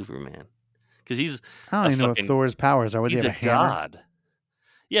beat Superman? Because he's I don't even know what Thor's powers are. He's a god.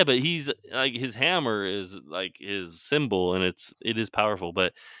 Yeah, but he's like his hammer is like his symbol and it is powerful,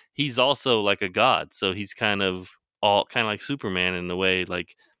 but he's also like a god. So he's kind of like Superman in the way,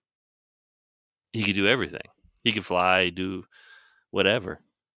 like he could do everything. He could fly, do whatever.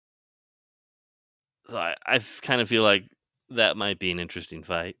 So I kind of feel like that might be an interesting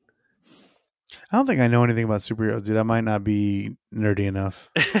fight. I don't think I know anything about superheroes, dude. I might not be nerdy enough.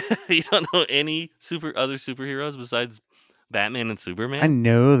 You don't know any other superheroes besides Batman and Superman? I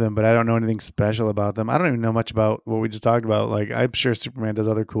know them, but I don't know anything special about them. I don't even know much about what we just talked about. Like, I'm sure Superman does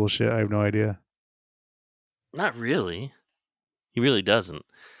other cool shit. I have no idea. Not really. He really doesn't.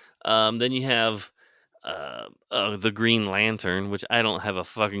 Then you have the Green Lantern, which I don't have a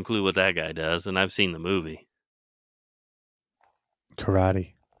fucking clue what that guy does, and I've seen the movie.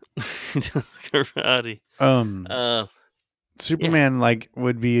 Karate. Karate. Superman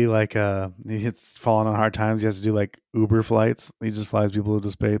would be like he's falling on hard times. He has to do like Uber flights. He just flies people to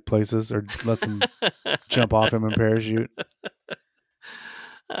space places or lets them jump off him and parachute.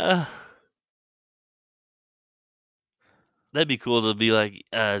 That'd be cool to be like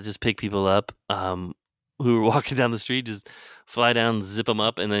just pick people up who are walking down the street, just fly down, zip them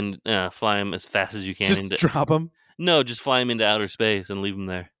up, and then fly them as fast as you can. Just drop them? No, just fly them into outer space and leave them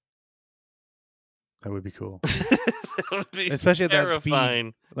there. That would be cool. That would be especially terrifying. At that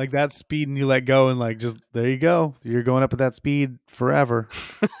speed. Like that speed, and you let go, and like just there you go. You're going up at that speed forever.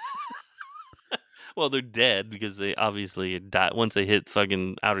 Well, they're dead because they obviously die. Once they hit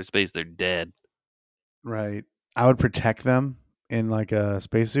fucking outer space, they're dead. Right. I would protect them in like a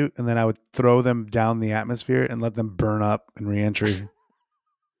spacesuit, and then I would throw them down the atmosphere and let them burn up in reentry.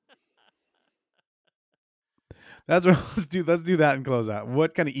 That's what let's do. Let's do that and close out.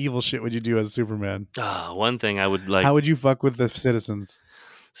 What kind of evil shit would you do as Superman? One thing I would like. How would you fuck with the citizens?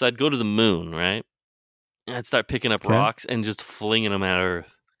 So I'd go to the moon, right? And I'd start picking up rocks and just flinging them at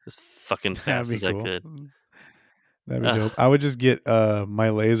Earth as fucking fast as I could. That'd be dope. I would just get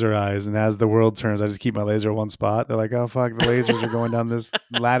my laser eyes, and as the world turns, I just keep my laser one spot. They're like, "Oh fuck, the lasers are going down this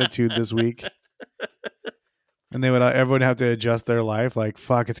latitude this week," and everyone would have to adjust their life. Like,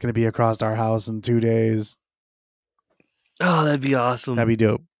 fuck, it's gonna be across our house in 2 days. Oh, that'd be awesome. That'd be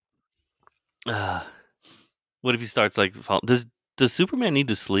dope. What if he starts like? Does Superman need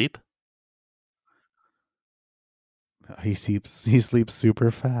to sleep? He sleeps super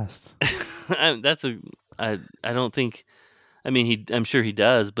fast. I don't think. I mean, I'm sure he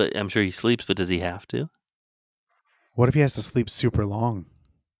does, but I'm sure he sleeps. But does he have to? What if he has to sleep super long?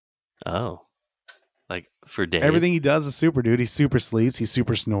 Oh, like for days. Everything he does is super, dude. He super sleeps. He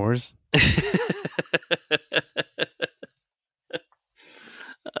super snores.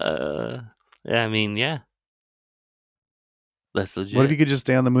 Yeah, I mean, yeah. That's legit. What if you could just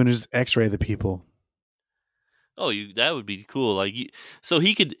stay on the moon and just X-ray the people? Oh, that would be cool. Like, so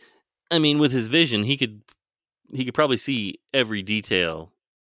he could. I mean, with his vision, he could probably see every detail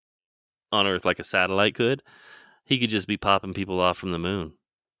on Earth like a satellite could. He could just be popping people off from the moon.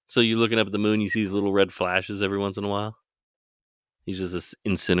 So you're looking up at the moon, you see these little red flashes every once in a while. He's just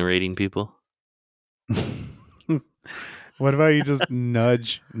incinerating people. What about you just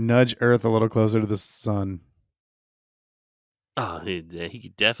nudge Earth a little closer to the sun? Oh, he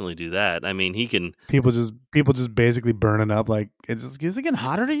could definitely do that. I mean, he can. People just basically burning up. Like, is it getting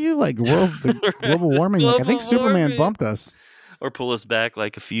hotter to you? Like global warming. Like, I think Superman bumped us, or pull us back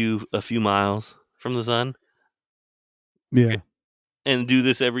like a few miles from the sun. Yeah, and do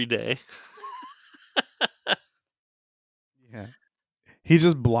this every day. Yeah, he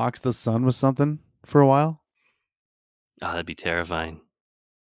just blocks the sun with something for a while. Oh, that'd be terrifying.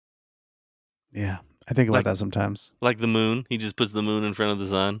 Yeah, I think about that sometimes. Like the moon, he just puts the moon in front of the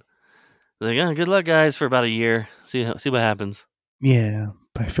sun. Like, oh, good luck, guys, for about a year. See what happens. Yeah,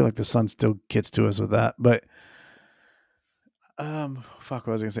 but I feel like the sun still gets to us with that. But fuck, what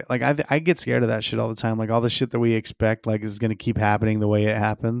was I gonna say? Like, I get scared of that shit all the time. Like, all the shit that we expect, like, is gonna keep happening the way it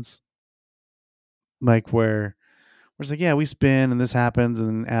happens. Like, where it's like, yeah, we spin and this happens,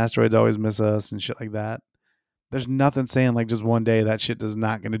 and asteroids always miss us and shit like that. There's nothing saying like just one day that shit is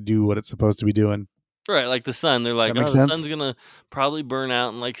not going to do what it's supposed to be doing. Right, like the sun. They're like, the sun's going to probably burn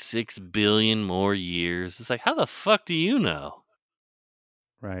out in like 6 billion more years. It's like, how the fuck do you know?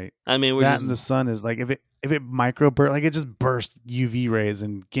 Right. I mean, and the sun is like, if it microburst, like it just bursts UV rays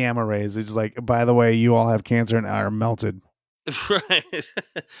and gamma rays. It's just like, by the way, you all have cancer and are melted. Right.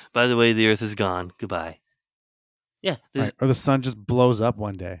 By the way, the Earth is gone. Goodbye. Yeah. Right. Or the sun just blows up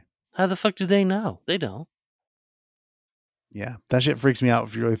one day. How the fuck do they know? They don't. Yeah, that shit freaks me out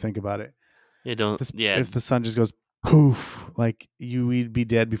if you really think about it. If the sun just goes poof, like we'd be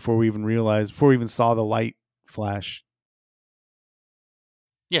dead before we even saw the light flash.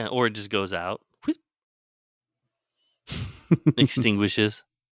 Yeah, or it just goes out, extinguishes.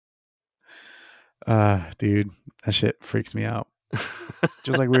 Dude, that shit freaks me out.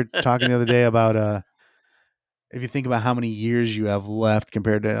 Just like we were talking the other day about if you think about how many years you have left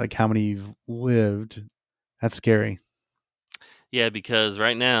compared to like how many you've lived, that's scary. Yeah, because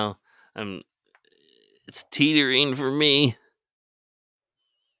right now it's teetering for me.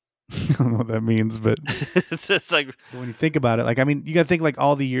 I don't know what that means, but it's just like when you think about it, like, I mean, you got to think like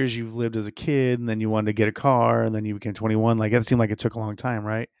all the years you've lived as a kid, and then you wanted to get a car, and then you became 21. Like, it seemed like it took a long time,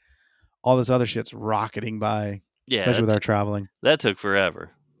 right? All this other shit's rocketing by, especially with our traveling. That took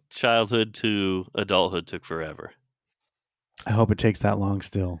forever. childhood to adulthood took forever. I hope it takes that long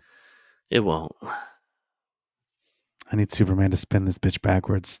still. It won't. I need Superman to spin this bitch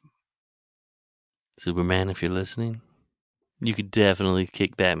backwards. Superman, if you're listening, you could definitely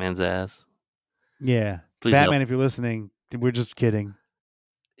kick Batman's ass. Yeah. Please Batman, help. if you're listening, we're just kidding.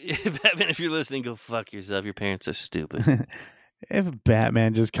 Batman, if you're listening, go fuck yourself. Your parents are stupid. If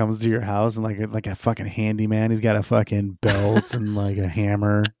Batman just comes to your house and like a fucking handyman, he's got a fucking belt and like a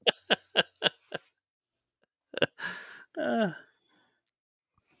hammer. Uh,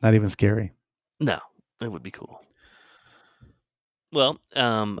 Not even scary. no, it would be cool. Well,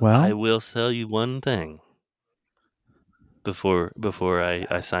 I Well, will tell you one thing before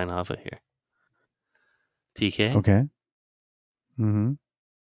I sign off of here. TK, okay. Mm-hmm.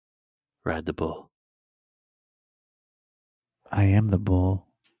 ride the bull. I am the bull.